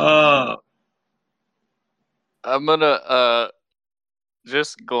 I'm gonna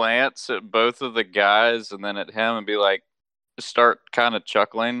just glance at both of the guys and then at him and be like, start kind of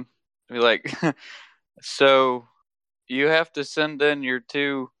chuckling. Be like, so you have to send in your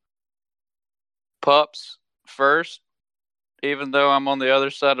 2 pups first, even though I'm on the other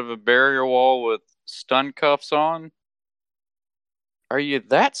side of a barrier wall with stun cuffs on? Are you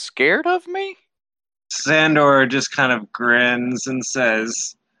that scared of me? Sandor just kind of grins and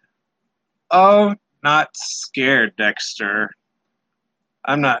says, "Oh, not scared, Dexter.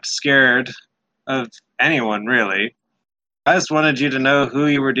 I'm not scared of anyone, really. I just wanted you to know who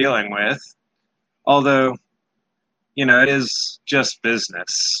you were dealing with. Although, it is just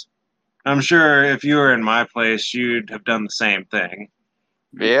business. I'm sure if you were in my place, you'd have done the same thing."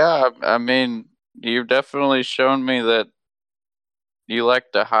 Yeah, I mean, you've definitely shown me that you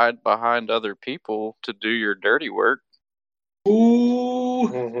like to hide behind other people to do your dirty work.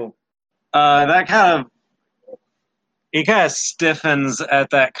 Ooh. Mm-hmm. He kind of stiffens at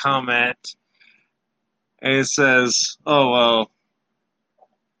that comment. And he says, "Oh, well,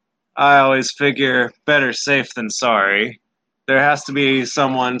 I always figure better safe than sorry. There has to be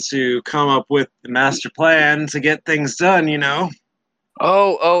someone to come up with the master plan to get things done,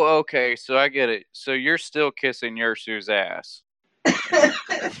 Oh, okay, so I get it. So you're still kissing Yersu's ass.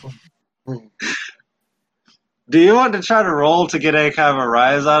 Do you want to try to roll to get a kind of a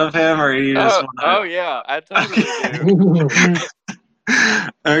rise out of him, or you just want to... Oh yeah, I totally do.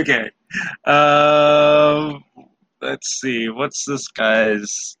 Okay. Let's see. What's this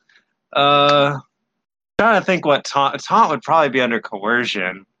guy's... trying to think what taunt would probably be under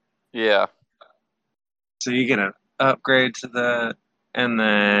coercion. Yeah. So you get an upgrade to that, and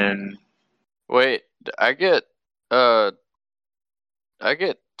then... Wait, I get 2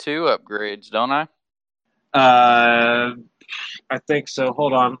 upgrades, don't I? I think so.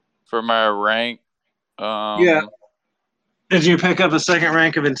 Hold on. For my rank. Yeah. Did you pick up a second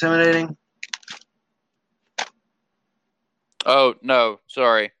rank of intimidating? Oh no,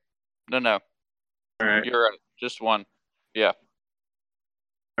 sorry. No. All right. You're right. Just 1. Yeah.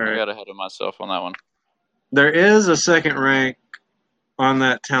 All right. I got ahead of myself on that one. There is a second rank on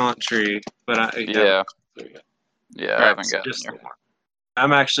that talent tree, but I Yeah, I haven't so gotten just there. the one.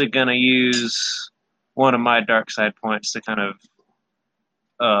 I'm actually going to use one of my dark side points to kind of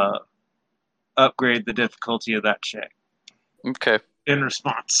upgrade the difficulty of that check Okay. in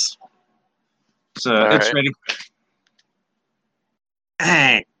response. So All it's right. ready.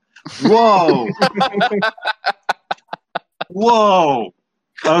 Hey. Whoa. Whoa.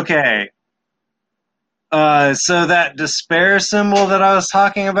 Okay. So that despair symbol that I was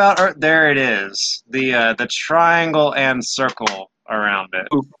talking about, there it is. The triangle and circle around it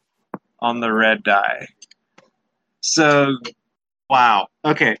on the red die. So, wow.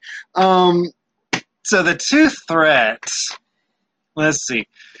 Okay. So the 2 threats. Let's see.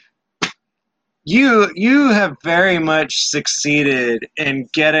 You have very much succeeded in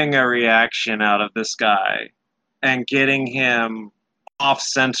getting a reaction out of this guy and getting him off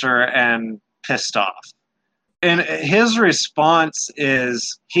center and pissed off. And his response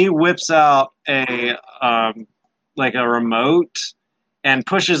is he whips out a remote and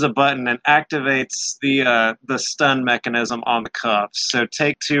pushes a button and activates the stun mechanism on the cuffs. So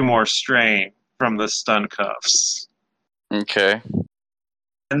take 2 more strain from the stun cuffs. Okay.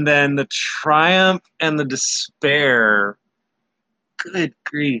 And then the triumph and the despair. Good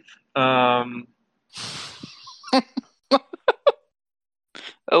grief. I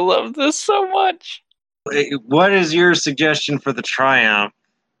love this so much. What is your suggestion for the triumph?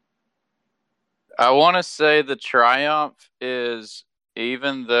 I want to say the triumph is,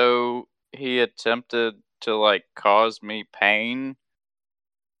 even though he attempted to like cause me pain,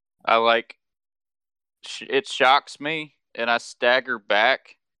 I like it shocks me and I stagger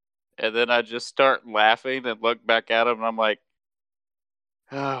back, and then I just start laughing and look back at him and I'm like,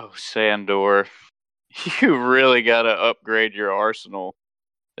 oh, Sandor, you really got to upgrade your arsenal.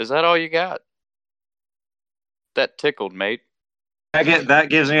 Is that all you got? That tickled, mate. That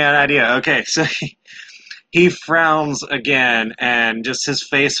gives me an idea. Okay, so he frowns again, and just his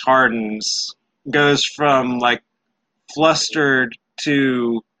face hardens, goes from like flustered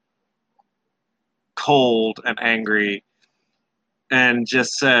to cold and angry, and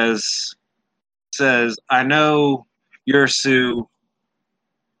just says, I know Ursu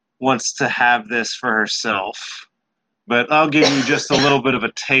wants to have this for herself, but I'll give you just a little bit of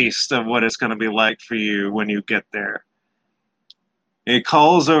a taste of what it's going to be like for you when you get there. He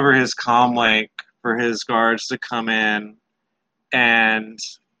calls over his comlink for his guards to come in, and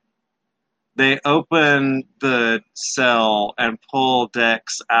they open the cell and pull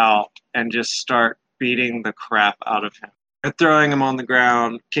Dex out and just start beating the crap out of him. They're throwing him on the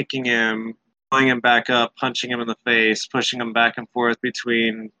ground, kicking him, pulling him back up, punching him in the face, pushing him back and forth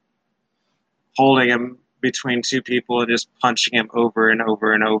holding him between two people and just punching him over and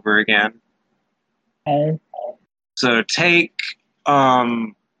over and over again. So take,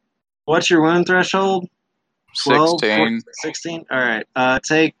 what's your wound threshold? 12? 16. 16? All right.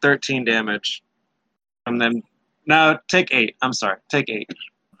 Take 13 damage from them. No, take 8. I'm sorry. Take 8.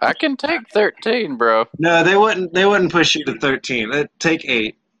 I can take 13, bro. No, they wouldn't push you to 13. Take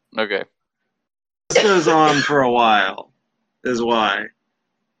 8. Okay. This goes on for a while, is why.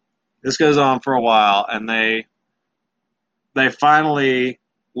 This goes on for a while, and they finally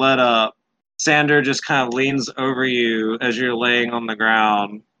let up. Sandor just kind of leans over you as you're laying on the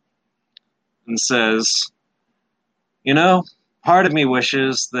ground and says, you know, part of me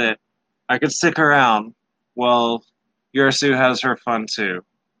wishes that I could stick around while Ursu has her fun too.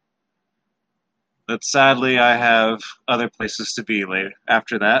 But sadly, I have other places to be later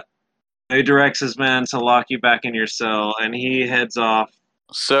after that. He directs his men to lock you back in your cell, and he heads off.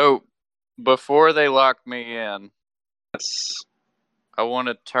 So, before they lock me in, That's I want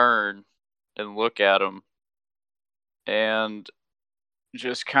to turn and look at him and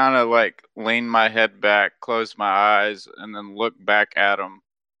just kind of like lean my head back, close my eyes, and then look back at him.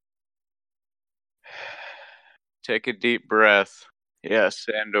 Take a deep breath. Yes,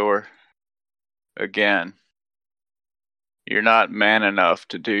 Sandor. Again, you're not man enough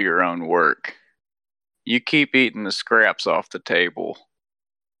to do your own work. You keep eating the scraps off the table.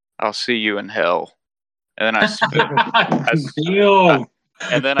 I'll see you in hell. And then I spit.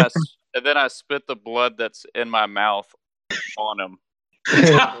 And then I spit the blood that's in my mouth on him.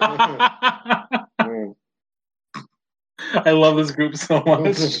 I love this group so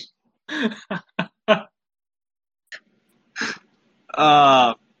much.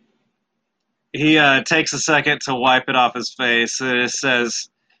 He takes a second to wipe it off his face, and it says,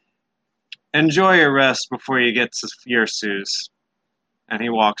 enjoy your rest before you get to Ursu's. And he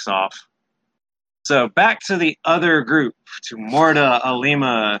walks off. So back to the other group, to Morda,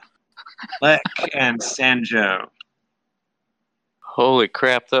 Alima, Lek, and Sanjo. Holy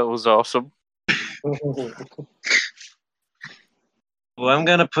crap, that was awesome. Well, I'm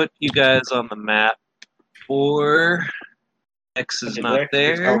going to put you guys on the map for X is not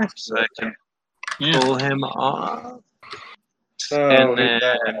there, so I can pull him off. And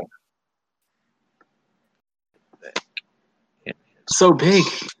then so big.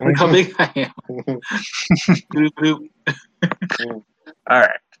 Look how big I am. Boop, boop. All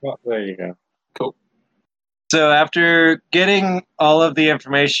right. Well, there you go. Cool. So after getting all of the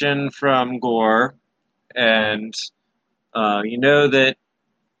information from Gore, and you know that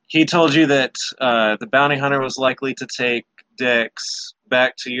he told you that the bounty hunter was likely to take Dex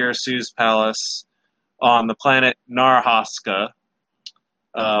back to Ursu's palace on the planet Narhaska.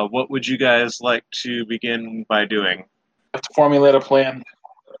 What would you guys like to begin by doing? I have to formulate a plan.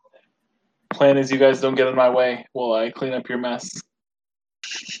 Plan is you guys don't get in my way while I clean up your mess.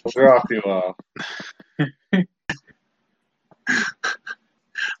 We'll drop you off.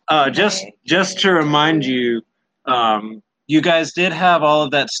 Just to remind you, you guys did have all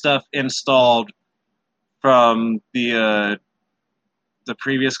of that stuff installed from the the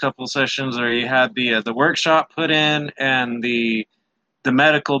previous couple sessions, where you had the workshop put in and the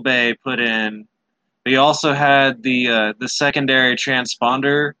medical bay put in. But you also had the secondary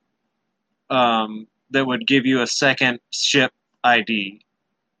transponder that would give you a second ship ID.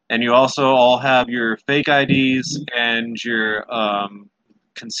 And you also all have your fake IDs and your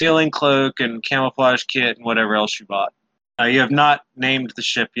concealing cloak and camouflage kit and whatever else you bought. You have not named the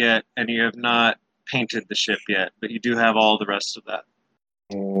ship yet, and you have not painted the ship yet, but you do have all the rest of that.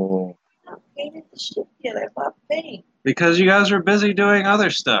 Mm. I painted the ship yet. I bought paint. Because you guys were busy doing other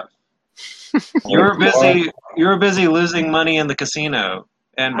stuff. You were busy losing money in the casino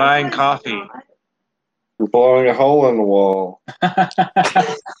and buying coffee. Blowing a hole in the wall.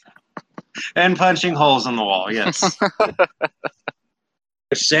 And punching holes in the wall, yes.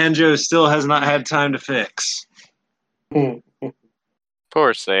 Which Sanjo still has not had time to fix.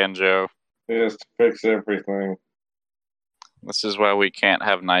 Poor Sanjo. He has to fix everything. This is why we can't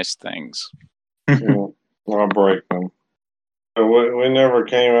have nice things. I'll break them. But we never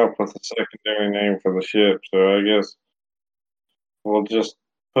came up with a secondary name for the ship, so I guess we'll just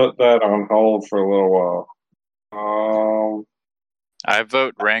put that on hold for a little while. I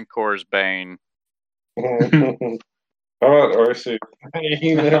vote Rancor's Bane. How about Ursu?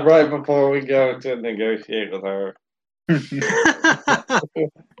 Right before we go to negotiate with her.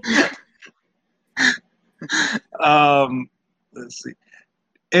 Let's see.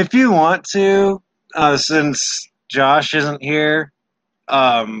 If you want to, since Josh isn't here,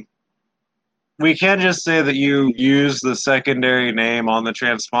 we can just say that you use the secondary name on the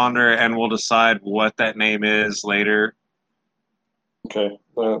transponder, and we'll decide what that name is later. Okay,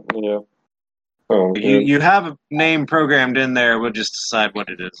 yeah. Oh, You have a name programmed in there. We'll just decide what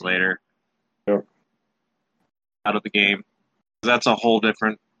it is later. Yep. Out of the game. That's a whole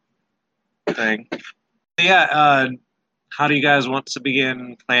different thing. Yeah, how do you guys want to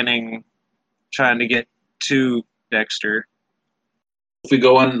begin planning trying to get to Dexter? If we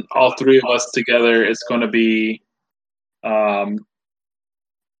go in, all three of us together, it's going to be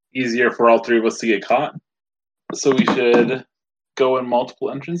easier for all three of us to get caught. So we should go in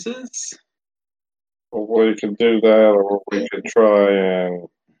multiple entrances. Well, we could do that, or we could try and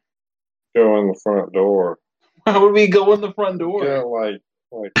go in the front door. Why would we go in the front door? Yeah, like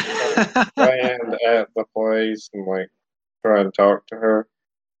land at the place and try and talk to her,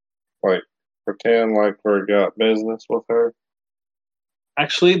 pretend like we got business with her.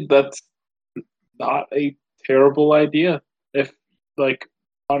 Actually, that's not a terrible idea. If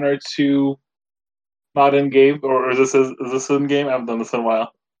honor to not in game, or is this in game? I haven't done this in a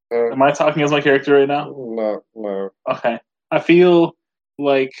while. Am I talking as my character right now? No. Okay. I feel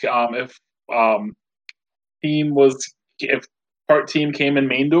like if part team came in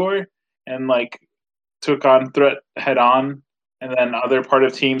main door and took on threat head on, and then other part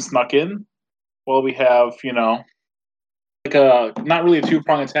of team snuck in, well, we have not really a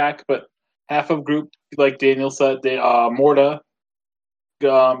 2-prong attack, but half of group, like Daniel said, Morta,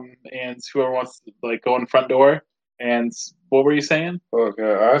 and whoever wants to go in front door. And what were you saying?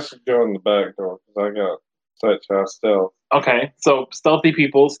 Okay, I should go in the back door because I got such high stealth. Okay, so stealthy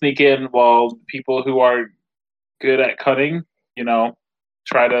people sneak in while people who are good at cutting,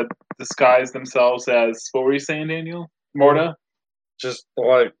 try to disguise themselves as, what were you saying, Daniel? Morta? Just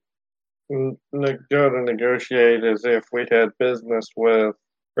go to negotiate as if we had business with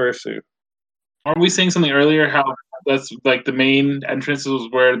Ursu. Aren't we saying something earlier how that's the main entrance was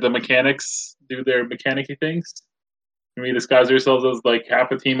where the mechanics do their mechanic-y things? Can we disguise ourselves as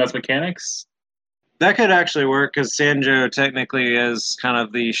half a team as mechanics? That could actually work because Sanjo technically is kind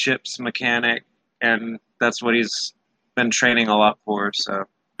of the ship's mechanic, and that's what he's been training a lot for. So,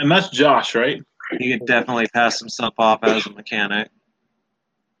 and that's Josh, right? He could definitely pass himself off as a mechanic.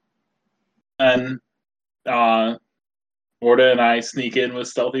 And Morta and I sneak in with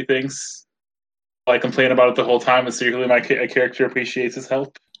stealthy things. I complain about it the whole time, and secretly my character appreciates his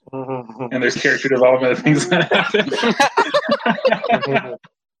help. And there's character development of things that happen.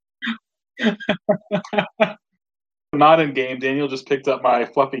 Not in game. Daniel just picked up my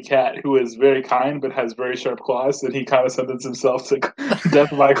fluffy cat, who is very kind but has very sharp claws, and he kind of sentenced himself to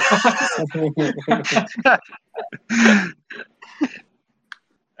death by claws.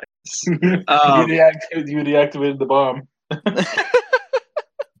 You deactivated the bomb.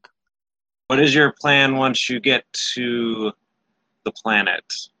 What is your plan once you get to the planet?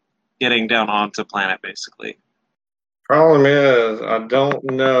 Getting down onto planet, basically. Problem is, I don't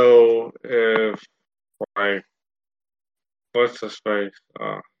know if what's his face?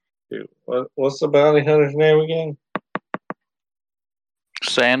 What's the bounty hunter's name again?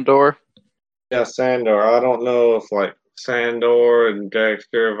 Sandor. Yeah, Sandor. I don't know if Sandor and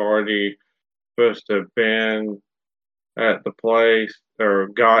Dexter have already supposed to have been at the place or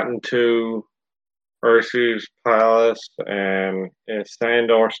gotten to Ursu's palace, and is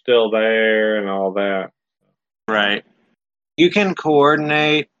Sandor still there and all that? Right. You can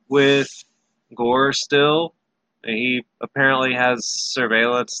coordinate with Gore still. He apparently has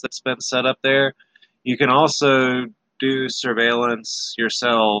surveillance that's been set up there. You can also do surveillance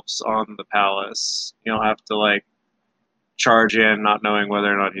yourselves on the palace. You don't have to like charge in not knowing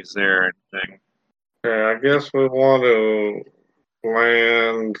whether or not he's there or anything. Okay, I guess we want to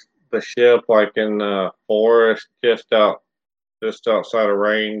land the ship like in the forest just outside of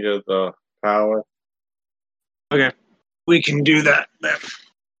range of the palace. Okay. We can do that then.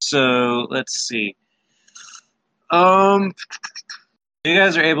 So let's see. You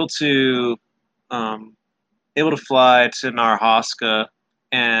guys are able to fly to Narhaska,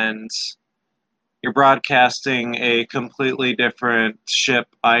 and you're broadcasting a completely different ship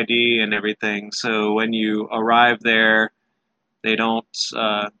ID and everything. So when you arrive there, they don't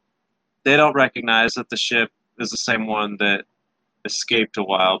recognize that the ship is the same one that escaped a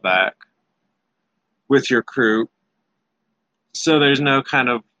while back with your crew. So there's no kind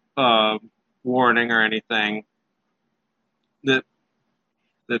of warning or anything that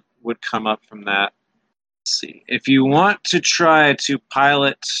would come up from that. Let's see. If you want to try to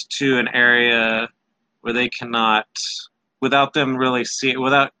pilot to an area where they cannot, without them really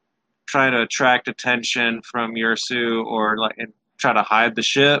without trying to attract attention from Ursu or like and try to hide the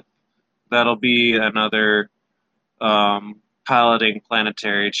ship, that'll be another piloting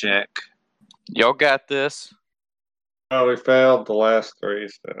planetary check. Y'all got this. Oh, we failed the last three,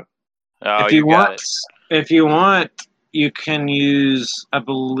 so. Oh, If you got want, it. if you want, you can use. I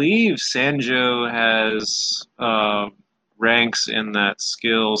believe Sanjo has ranks in that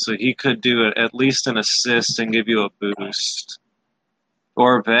skill, so he could do at least an assist and give you a boost.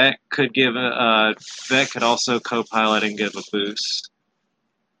 Or Vet could Vet could also co-pilot and give a boost.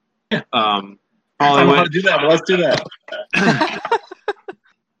 I don't know how to do that, but let's do that.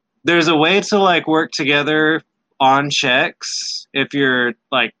 There's a way to like work together on checks if you're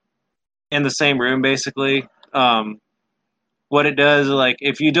like in the same room, basically. What it does, like,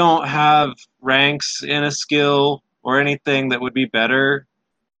 if you don't have ranks in a skill or anything that would be better,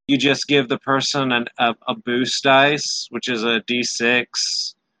 you just give the person a boost dice, which is a d6,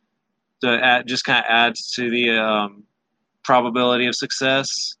 just kind of adds to the probability of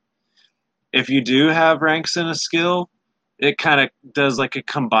success. If you do have ranks in a skill, it kind of does like a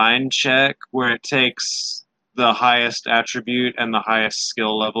combined check where it takes the highest attribute and the highest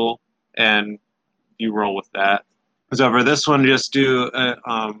skill level, and you roll with that. So for this one, just do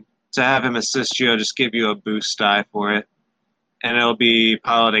to have him assist you, I'll just give you a boost die for it, and it'll be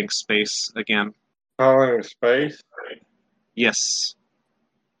piloting space again. Piloting space? Yes.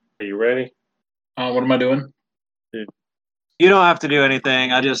 Are you ready? What am I doing? You don't have to do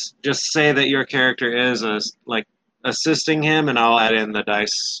anything. I just say that your character is assisting him, and I'll add in the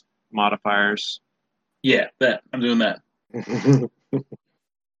dice modifiers. Yeah, that. I'm doing that.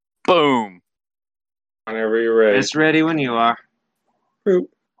 Boom. Whenever you're ready. It's ready when you are.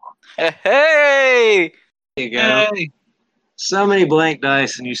 Hey! There you go. Hey. So many blank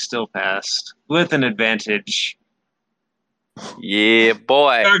dice, and you still passed with an advantage. Yeah,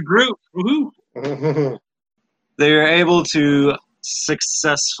 boy. Our group. Woohoo! They are able to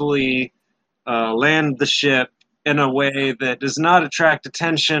successfully land the ship in a way that does not attract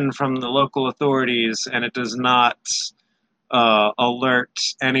attention from the local authorities, and it does not alert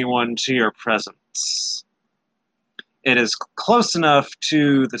anyone to your presence. It is close enough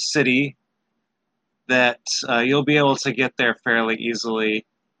to the city that you'll be able to get there fairly easily.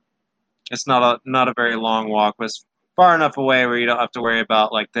 It's not a very long walk, but it's far enough away where you don't have to worry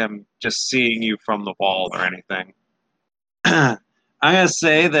about like them just seeing you from the wall or anything. I'm going to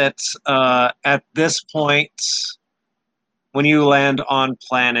say that at this point, when you land on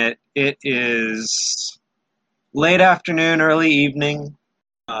planet, it is late afternoon, early evening.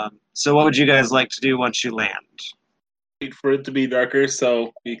 So what would you guys like to do once you land? Wait for it to be darker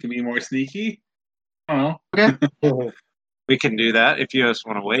so we can be more sneaky. I don't know. Okay. We can do that if you just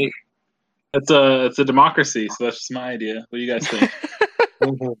want to wait. It's a democracy, so that's just my idea. What do you guys think?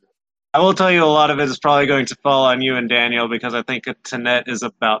 I will tell you a lot of it is probably going to fall on you and Daniel because I think Tanette is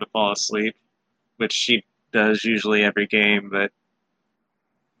about to fall asleep, which she does usually every game, but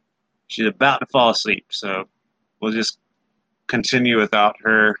she's about to fall asleep, so we'll just continue without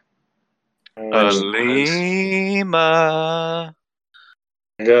her. Alima.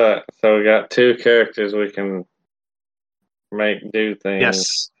 Good. So we got two characters we can make do things.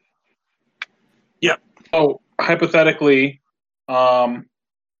 Yes. Yep. Oh, hypothetically, would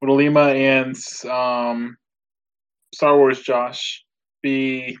Alima and Star Wars Josh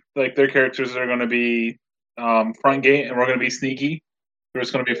be like their characters are going to be front gate, and we're going to be sneaky? We're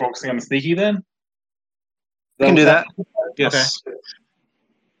just going to be focusing on the sneaky then. You can do that. Yes.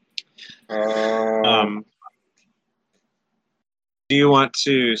 Do you want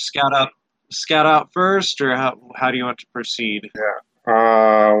to scout out first, or how do you want to proceed?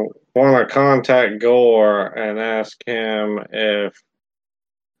 Want to contact Gore and ask him if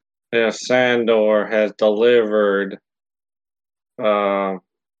Sandor has delivered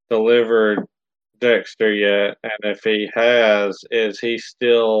Dexter yet, and if he has, is he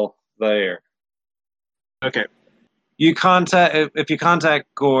still there? Okay. If you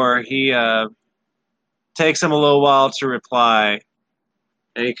contact Gore, he takes him a little while to reply.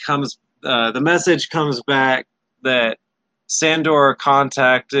 And the message comes back that Sandor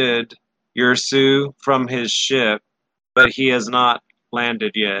contacted Yursu from his ship, but he has not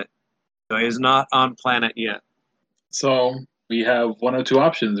landed yet. So he is not on planet yet. So we have one or two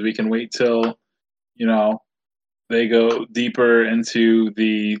options. We can wait till, they go deeper into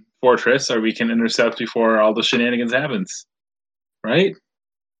the fortress, or we can intercept before all the shenanigans happens. Right?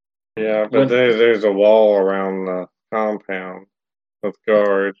 Yeah, but there's a wall around the compound with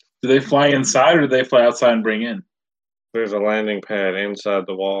guards. Do they fly inside, or do they fly outside and bring in? There's a landing pad inside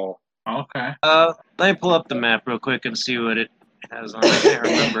the wall. Okay. Let me pull up the map real quick and see what it has on it. I can't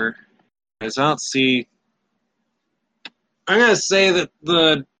remember. Because I don't see... I'm going to say that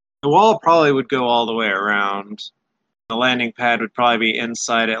the wall probably would go all the way around. The landing pad would probably be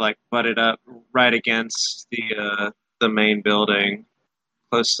inside it, like butted up right against the main building,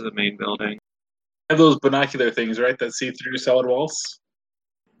 close to the main building. Have those binocular things, right, that see through solid walls?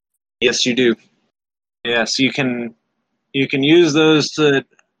 Yes, you do. Yes, you can use those to...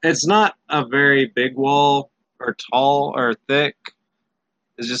 It's not a very big wall or tall or thick.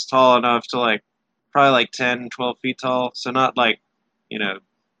 It's just tall enough to probably 10, 12 feet tall. So not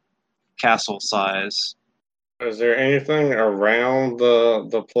castle size. Is there anything around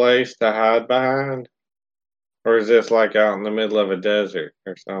the place to hide behind? Or is this out in the middle of a desert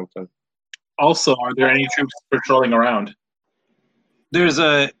or something? Also, are there any troops patrolling around?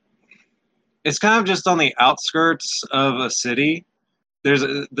 It's kind of just on the outskirts of a city.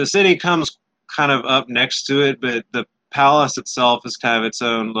 The city comes kind of up next to it, but the palace itself is kind of its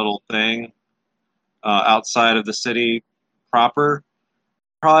own little thing outside of the city proper.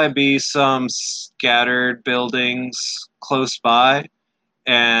 Probably be some scattered buildings close by,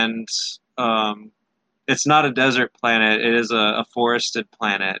 and it's not a desert planet. It is a forested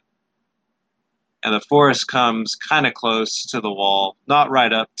planet, and the forest comes kind of close to the wall, not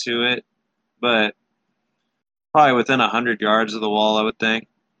right up to it, but probably within 100 yards of the wall, I would think.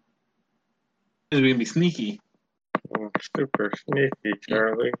 We can be sneaky. Super sneaky,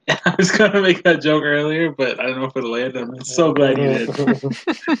 Charlie. I was going to make that joke earlier, but I don't know if it'll land. I'm so glad you did.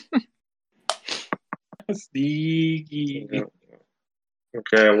 Sneaky.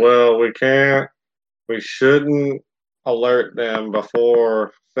 Okay, well, we shouldn't alert them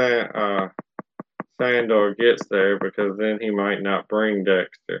before Sandor gets there, because then he might not bring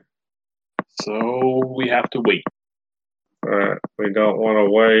Dexter. So we have to wait. But we don't want to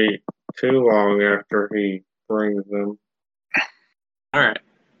wait too long after he brings them. All right.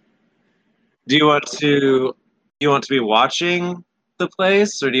 Do you want to be watching the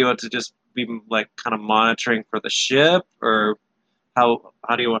place, or do you want to just be kind of monitoring for the ship, or how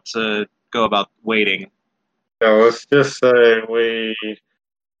do you want to go about waiting? Yeah, let's just say we're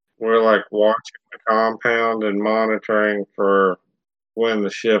watching the compound and monitoring for when the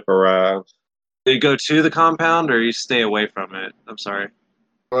ship arrives. Do you go to the compound, or you stay away from it? I'm sorry.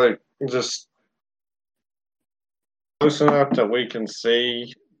 Just close enough that we can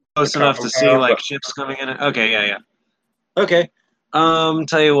see. Close enough to see ships coming in. Okay, yeah. Okay.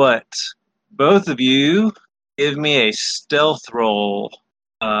 Tell you what. Both of you give me a stealth roll.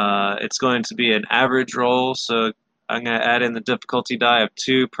 It's going to be an average roll, so I'm going to add in the difficulty die of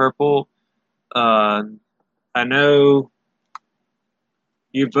 2 purple. I know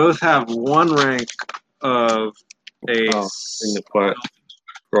you both have 1 rank of a...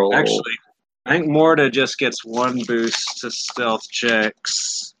 Roll. Actually, I think Morta just gets 1 boost to stealth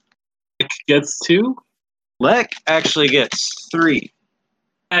checks. Lek gets 2? Lek actually gets 3.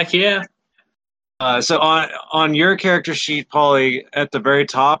 Heck yeah. So on your character sheet, Paulie, at the very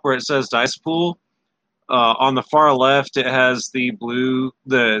top where it says dice pool, on the far left it has the blue,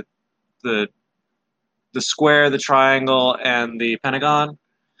 the square, the triangle, and the pentagon.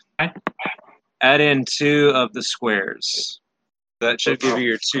 Okay. Add in 2 of the squares. That should give you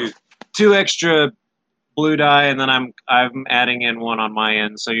your two extra blue die, and then I'm adding in 1 on my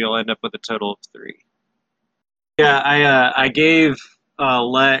end, so you'll end up with a total of 3. Yeah, I gave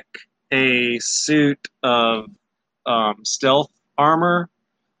Lek a suit of stealth armor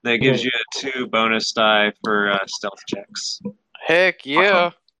that gives you a 2 bonus die for stealth checks. Heck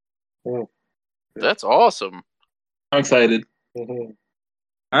yeah. Mhm. That's awesome. I'm excited. Mhm.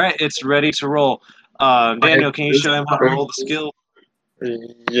 All right, it's ready to roll. Daniel, can you show him how to roll the skill?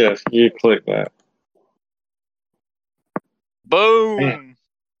 Yes, you click that. Boom.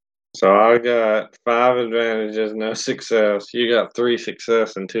 So I got 5 advantages, no success. You got 3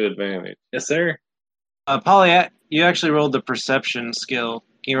 success and 2 advantage. Yes, sir. Polly, you actually rolled the perception skill.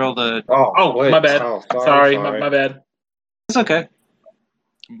 Can you roll the... Oh, wait. my bad. Oh, Sorry. My bad. It's okay.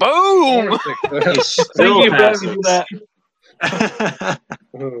 Boom. He Thank still you for having me do passes. that.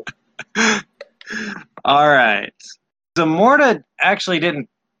 All right. So Morta actually didn't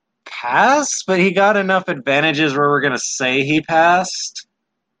pass, but he got enough advantages where we're going to say he passed.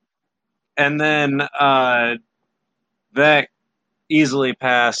 And then Vec easily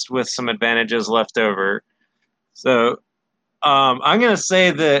passed with some advantages left over. So I'm going to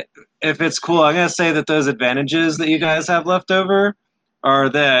say that, if it's cool, I'm going to say that those advantages that you guys have left over are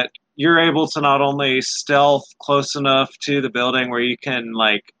that you're able to not only stealth close enough to the building where you can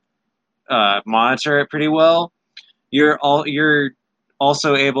monitor it pretty well, you're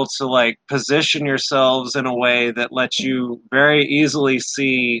also able to position yourselves in a way that lets you very easily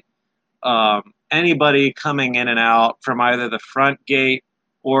see anybody coming in and out from either the front gate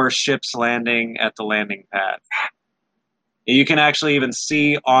or ships landing at the landing pad. You can actually even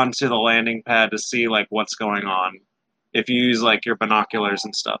see onto the landing pad to see what's going on if you use your binoculars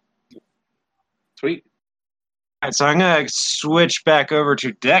and stuff. Sweet. All right, so I'm gonna switch back over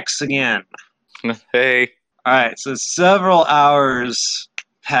to Dex again. Hey. All right, so several hours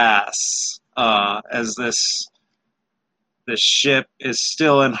pass as this ship is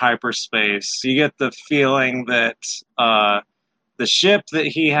still in hyperspace. You get the feeling that the ship that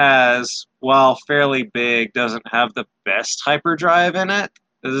he has, while fairly big, doesn't have the best hyperdrive in it.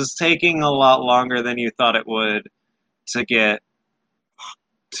 This is taking a lot longer than you thought it would to get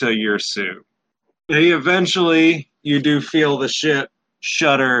to Yursu. Eventually, you do feel the ship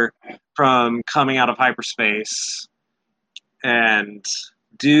shudder from coming out of hyperspace. And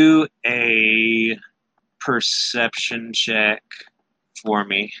do a perception check for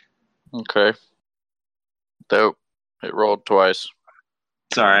me. Okay. Dope. It rolled twice.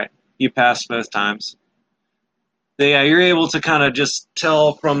 It's all right. You passed both times. But yeah, you're able to kind of just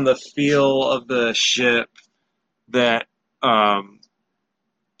tell from the feel of the ship that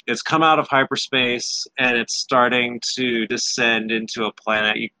it's come out of hyperspace and it's starting to descend into a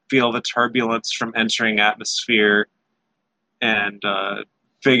planet. You feel the turbulence from entering atmosphere and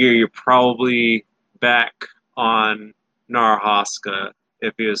figure you're probably back on Narhaska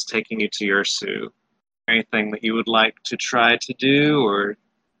if he was taking you to Yursu. Anything that you would like to try to do, or...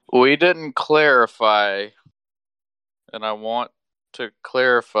 We didn't clarify, and I want to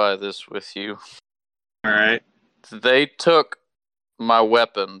clarify this with you. All right. They took my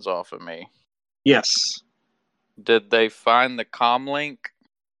weapons off of me. Yes. Did they find the comm link?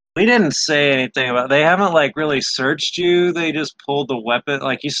 We didn't say anything about... They haven't, really searched you. They just pulled the weapon.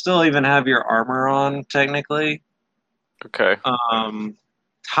 You still even have your armor on, technically. Okay.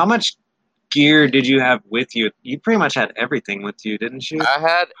 How much gear did you have with you? You pretty much had everything with you, didn't you? I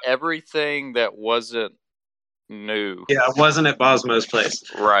had everything that wasn't new. Yeah, it wasn't at Bosmo's place.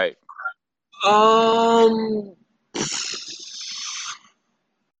 Right. Tell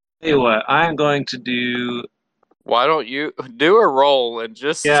you what, I'm going to do... Why don't you do a roll and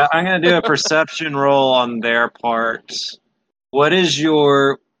just... Yeah, I'm going to do a perception roll on their part. What is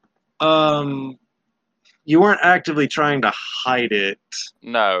your... You weren't actively trying to hide it.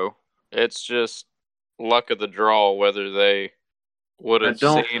 No. It's just luck of the draw whether they would have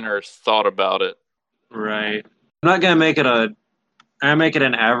seen or thought about it. Right. I'm not going to make it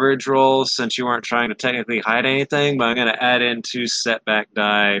an average roll since you weren't trying to technically hide anything, but I'm going to add in 2 setback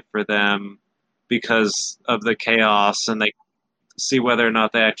die for them because of the chaos, and they see whether or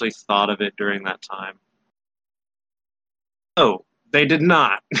not they actually thought of it during that time. Oh, they did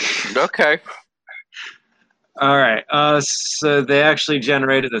not. Okay. All right. So they actually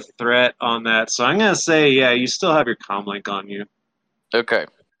generated a threat on that. So I'm going to say, yeah, you still have your comlink on you. Okay.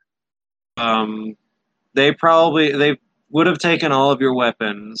 They would have taken all of your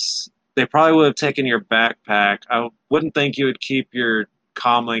weapons. They probably would have taken your backpack. I wouldn't think you would keep your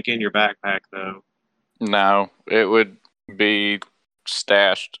comlink in your backpack, though. No, it would be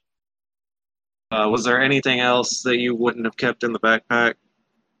stashed. Was there anything else that you wouldn't have kept in the backpack?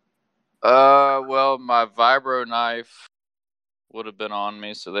 Well, my vibro knife would have been on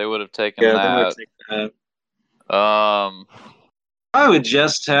me, so they would have taken Yeah, they that. would take that. Um, I would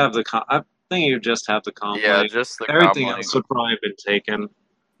just have the. I think you would just have the comlink. yeah, just the Everything comlink. else would probably have been taken.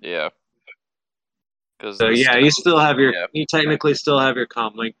 Yeah. So yeah, you still have your. Yeah. You technically still have your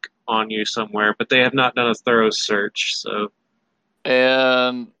comlink on you somewhere, but they have not done a thorough search. So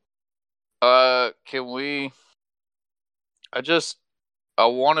And can we? I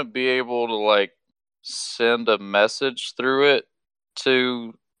want to be able to like send a message through it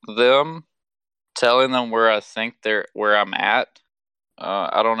to them, telling them where I think where I'm at.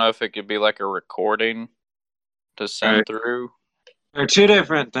 I don't know if it could be like a recording to send Right. through. there are two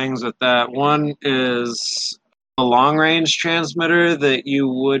different things with that. One is a long range transmitter that you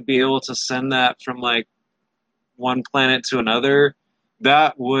would be able to send that from like one planet to another.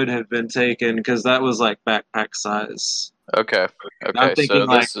 That would have been taken because that was like backpack size. Okay. I'm thinking So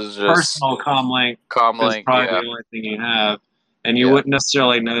like this is just personal comlink is comlink. probably Yeah. the only thing you have, and you Yeah. wouldn't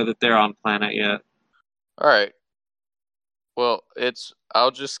necessarily know that they're on planet yet. All right. Well,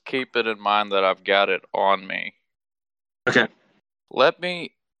 I'll just keep it in mind that I've got it on me. Okay. Let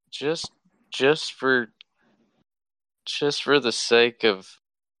me just for the sake of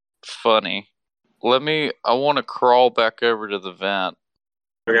funny, I want to crawl back over to the vent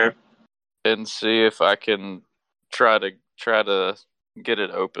Okay. and see if I can try to get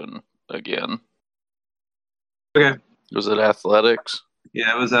it open again. Okay. Was it athletics?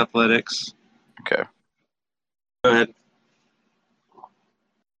 Yeah, it was athletics. Okay. Go ahead.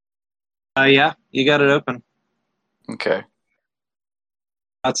 Yeah, you got it open. Okay.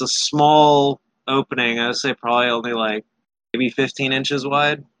 That's a small opening. I would say probably only like maybe 15 inches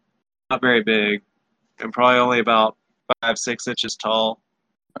wide. Not very big. And probably only about 5-6 inches tall.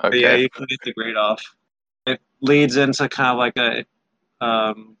 But yeah, Okay. you can get the grate off. It leads into kind of like a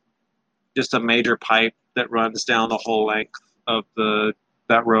just a major pipe that runs down the whole length of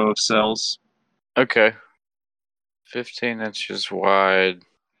that row of cells. Okay. 15 inches wide,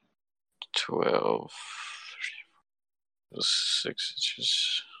 12, 6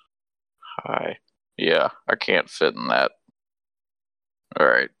 inches high. Yeah, I can't fit in that. All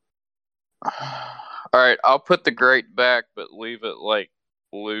right. All right, I'll put the grate back, but leave it like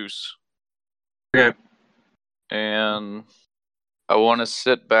loose. Okay. And I want to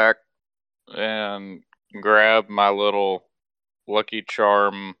sit back and grab my little Lucky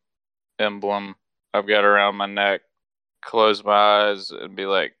Charm emblem I've got around my neck, close my eyes, and be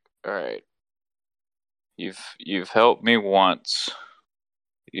like, "All right, you've helped me once.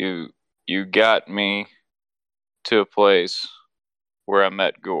 You got me to a place where I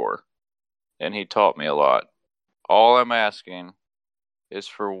met Gore, and he taught me a lot. All I'm asking is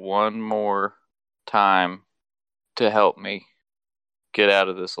for one more time to help me get out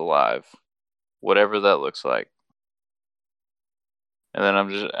of this alive, whatever that looks like." And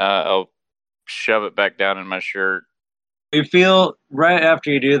then I'll shove it back down in my shirt. You feel, right after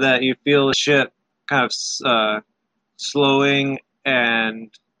you do that, you feel the ship kind of slowing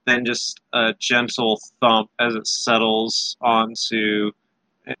and then just a gentle thump as it settles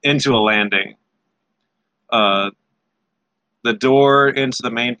into a landing. The door into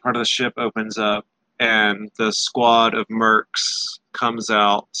the main part of the ship opens up, and the squad of mercs comes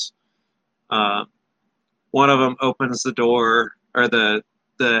out. One of them opens the door, or the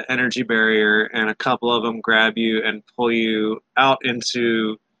energy barrier, and a couple of them grab you and pull you out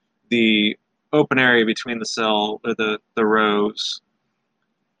into the open area between the cell, or the rows.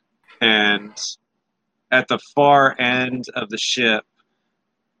 And at the far end of the ship,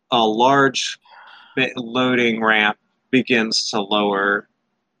 a large loading ramp begins to lower.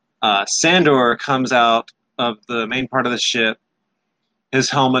 Sandor comes out of the main part of the ship. His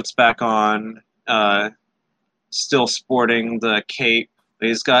helmet's back on, still sporting the cape.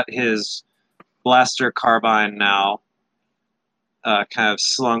 He's got his blaster carbine now, kind of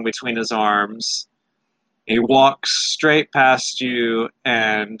slung between his arms. He walks straight past you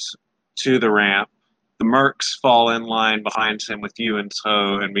and to the ramp. The mercs fall in line behind him with you in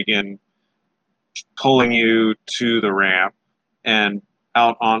tow and begin pulling you to the ramp and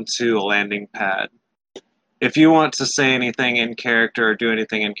out onto a landing pad. If you want to say anything in character or do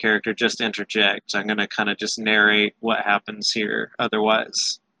anything in character, just interject. I'm going to kind of just narrate what happens here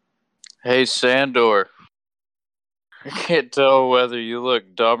otherwise. Hey, Sandor. I can't tell whether you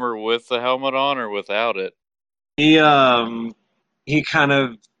look dumber with the helmet on or without it. He kind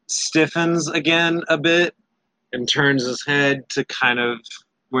of stiffens again a bit and turns his head to kind of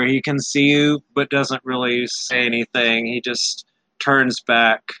where he can see you, but doesn't really say anything. He just turns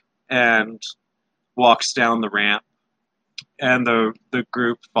back and walks down the ramp. and the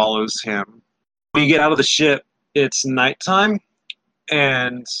group follows him. When you get out of the ship, it's nighttime,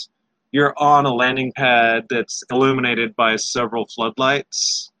 and you're on a landing pad that's illuminated by several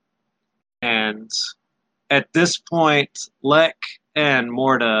floodlights. And at this point, Lek and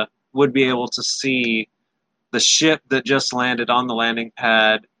Morta would be able to see the ship that just landed on the landing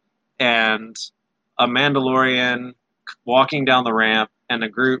pad and a Mandalorian walking down the ramp and a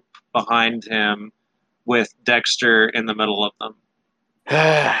group behind him with Dexter in the middle of them.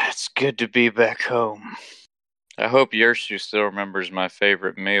 It's good to be back home. I hope Yersu still remembers my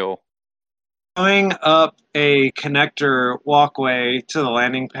favorite meal. Going up a connector walkway to the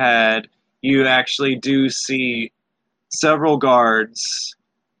landing pad, you actually do see several guards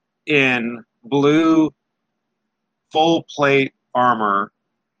in blue full plate armor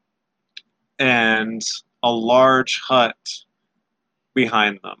and a large hut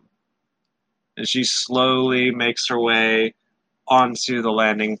behind them. And she slowly makes her way onto the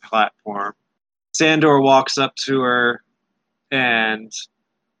landing platform. Sandor walks up to her, and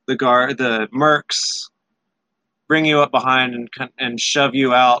the mercs bring you up behind and shove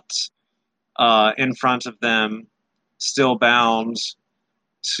you out in front of them, still bound,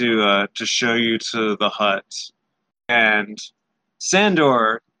 to show you to the hut. And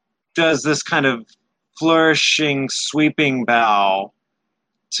Sandor does this kind of flourishing, sweeping bow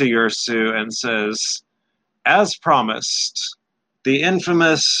to Yersu and says, "As promised, the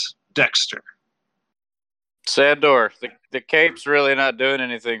infamous Dexter." Sandor, the cape's really not doing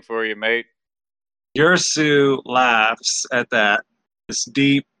anything for you, mate. Yersu laughs at that, this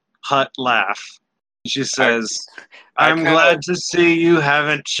deep hut laugh. She says, I'm glad to see you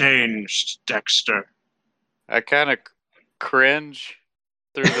haven't changed, Dexter. I kind of cringe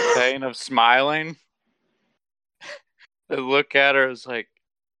through the pain of smiling. I look at her, it's like,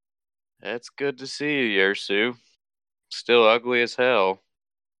 that's good to see you, Yersu. Still ugly as hell.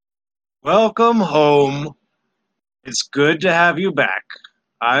 Welcome home. It's good to have you back.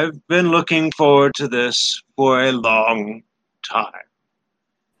 I've been looking forward to this for a long time.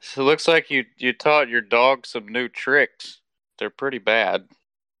 So it looks like you taught your dog some new tricks. They're pretty bad.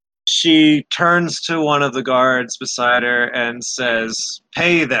 She turns to one of the guards beside her and says,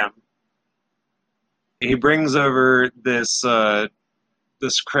 "Pay them." He brings over this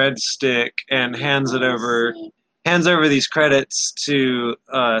cred stick and hands over these credits to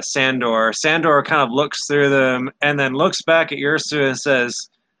Sandor. Sandor kind of looks through them and then looks back at Yersu and says,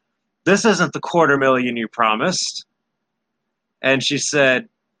 "This isn't the $250,000 you promised." And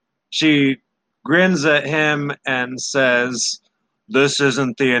she grins at him and says, "This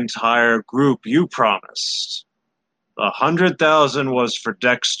isn't the entire group you promised. The 100,000 was for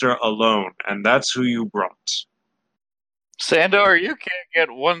Dexter alone, and that's who you brought." Sandor, you can't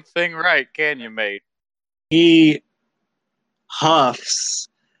get one thing right, can you, mate? He huffs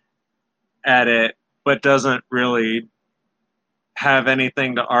at it, but doesn't really have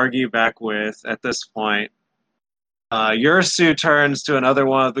anything to argue back with at this point. Yersu turns to another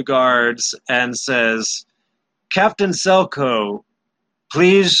one of the guards and says, "Captain Selko,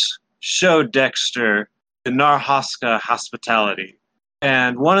 please show Dexter the Narhaska hospitality."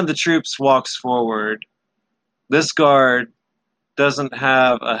 And one of the troops walks forward. This guard doesn't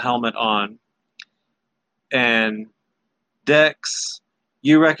have a helmet on. And Dex,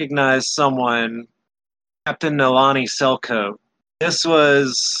 you recognize someone, Captain Nalani Selko. This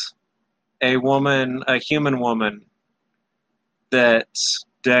was a human woman that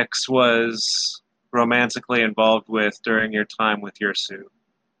Dex was romantically involved with during your time with Yersu.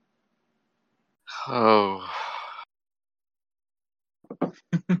 Oh.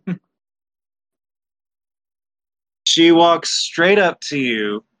 She walks straight up to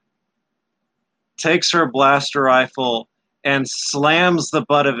you, takes her blaster rifle, and slams the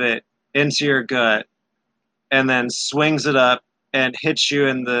butt of it into your gut, and then swings it up and hits you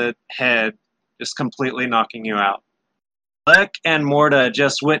in the head, just completely knocking you out. Lek and Morta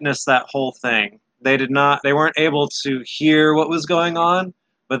just witnessed that whole thing. They weren't able to hear what was going on,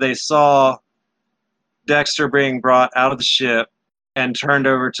 but they saw Dexter being brought out of the ship and turned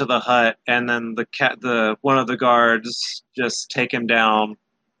over to the hut, and then one of the guards just take him down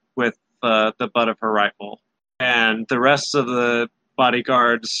with the butt of her rifle. And the rest of the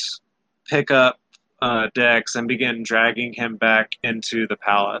bodyguards pick up Dex and begin dragging him back into the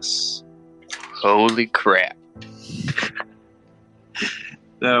palace. Holy crap.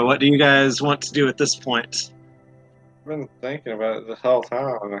 So what do you guys want to do at this point? I've been thinking about it this whole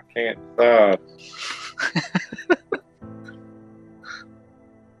time and I can't decide.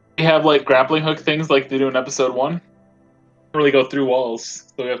 We have like grappling hook things like they do in episode 1. We don't really go through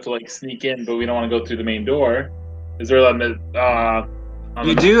walls, so we have to like sneak in, but we don't want to go through the main door. Is there a limit?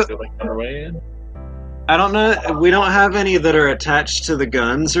 You do- like underway in? I don't know. We don't have any that are attached to the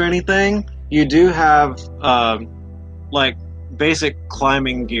guns or anything. You do have like basic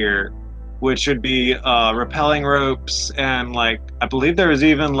climbing gear, which would be rappelling ropes and like I believe there was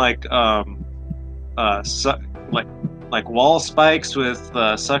even like wall spikes with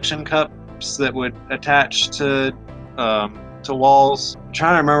suction cups that would attach to walls. I'm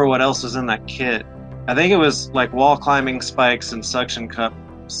trying to remember what else was in that kit. I think it was like wall climbing spikes and suction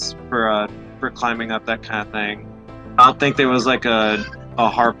cups for climbing up, that kind of thing. I don't think there was like a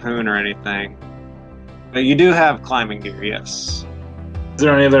harpoon or anything. But you do have climbing gear, yes. Is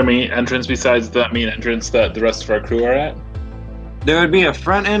there any other main entrance besides that main entrance that the rest of our crew are at? There would be a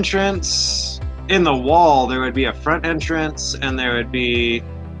front entrance in the wall. There would be a front entrance, and there would be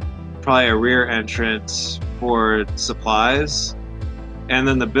probably a rear entrance for supplies. And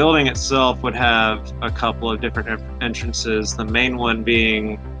then the building itself would have a couple of different entrances. The main one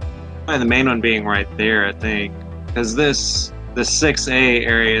being right there, I think, because the 6A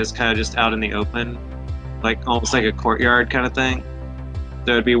area is kind of just out in the open, like almost like a courtyard kind of thing.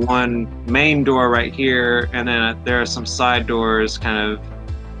 There would be one main door right here, and then there are some side doors.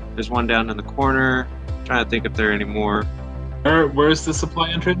 There's one down in the corner. I'm trying to think if there are any more. Where's the supply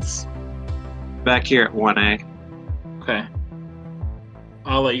entrance? Back here at 1A. Okay.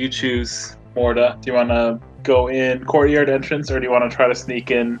 I'll let you choose, Morta. Do you want to go in courtyard entrance, or do you want to try to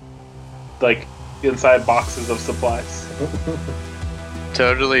sneak in, like, inside boxes of supplies?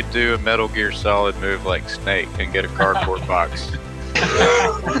 Totally do a Metal Gear Solid move like Snake and get a cardboard box.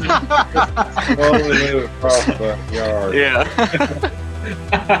 Slowly move across the yard. Yeah.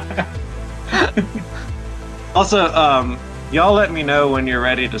 Also, y'all let me know when you're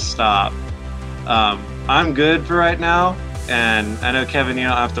ready to stop. I'm good for right now, and I know, Kevin, you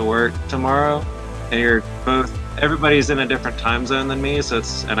don't have to work tomorrow, and everybody's in a different time zone than me, so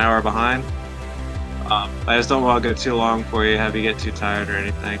it's an hour behind. I just don't want to go too long for you, have you get too tired or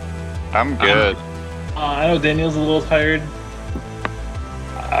anything. I'm good. I know Daniel's a little tired.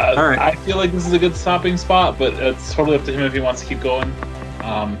 All right. I feel like this is a good stopping spot, but it's totally up to him if he wants to keep going.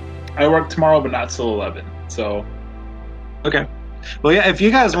 I work tomorrow, but not till 11. So. Okay. Well, yeah. If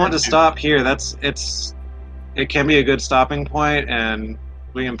you guys want to stop here, it can be a good stopping point, and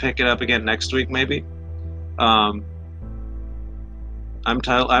we can pick it up again next week, maybe. I'm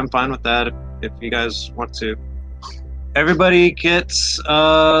fine with that if you guys want to. Everybody gets,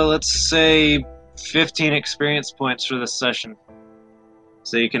 let's say, 15 experience points for this session.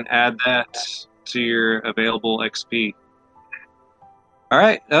 So you can add that to your available XP. All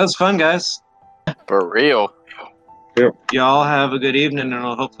right, that was fun, guys. For real. Y'all have a good evening, and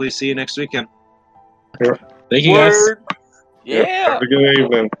I'll hopefully see you next weekend. Thank you, guys. Yeah. Have a good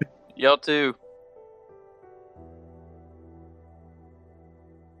evening. Y'all too.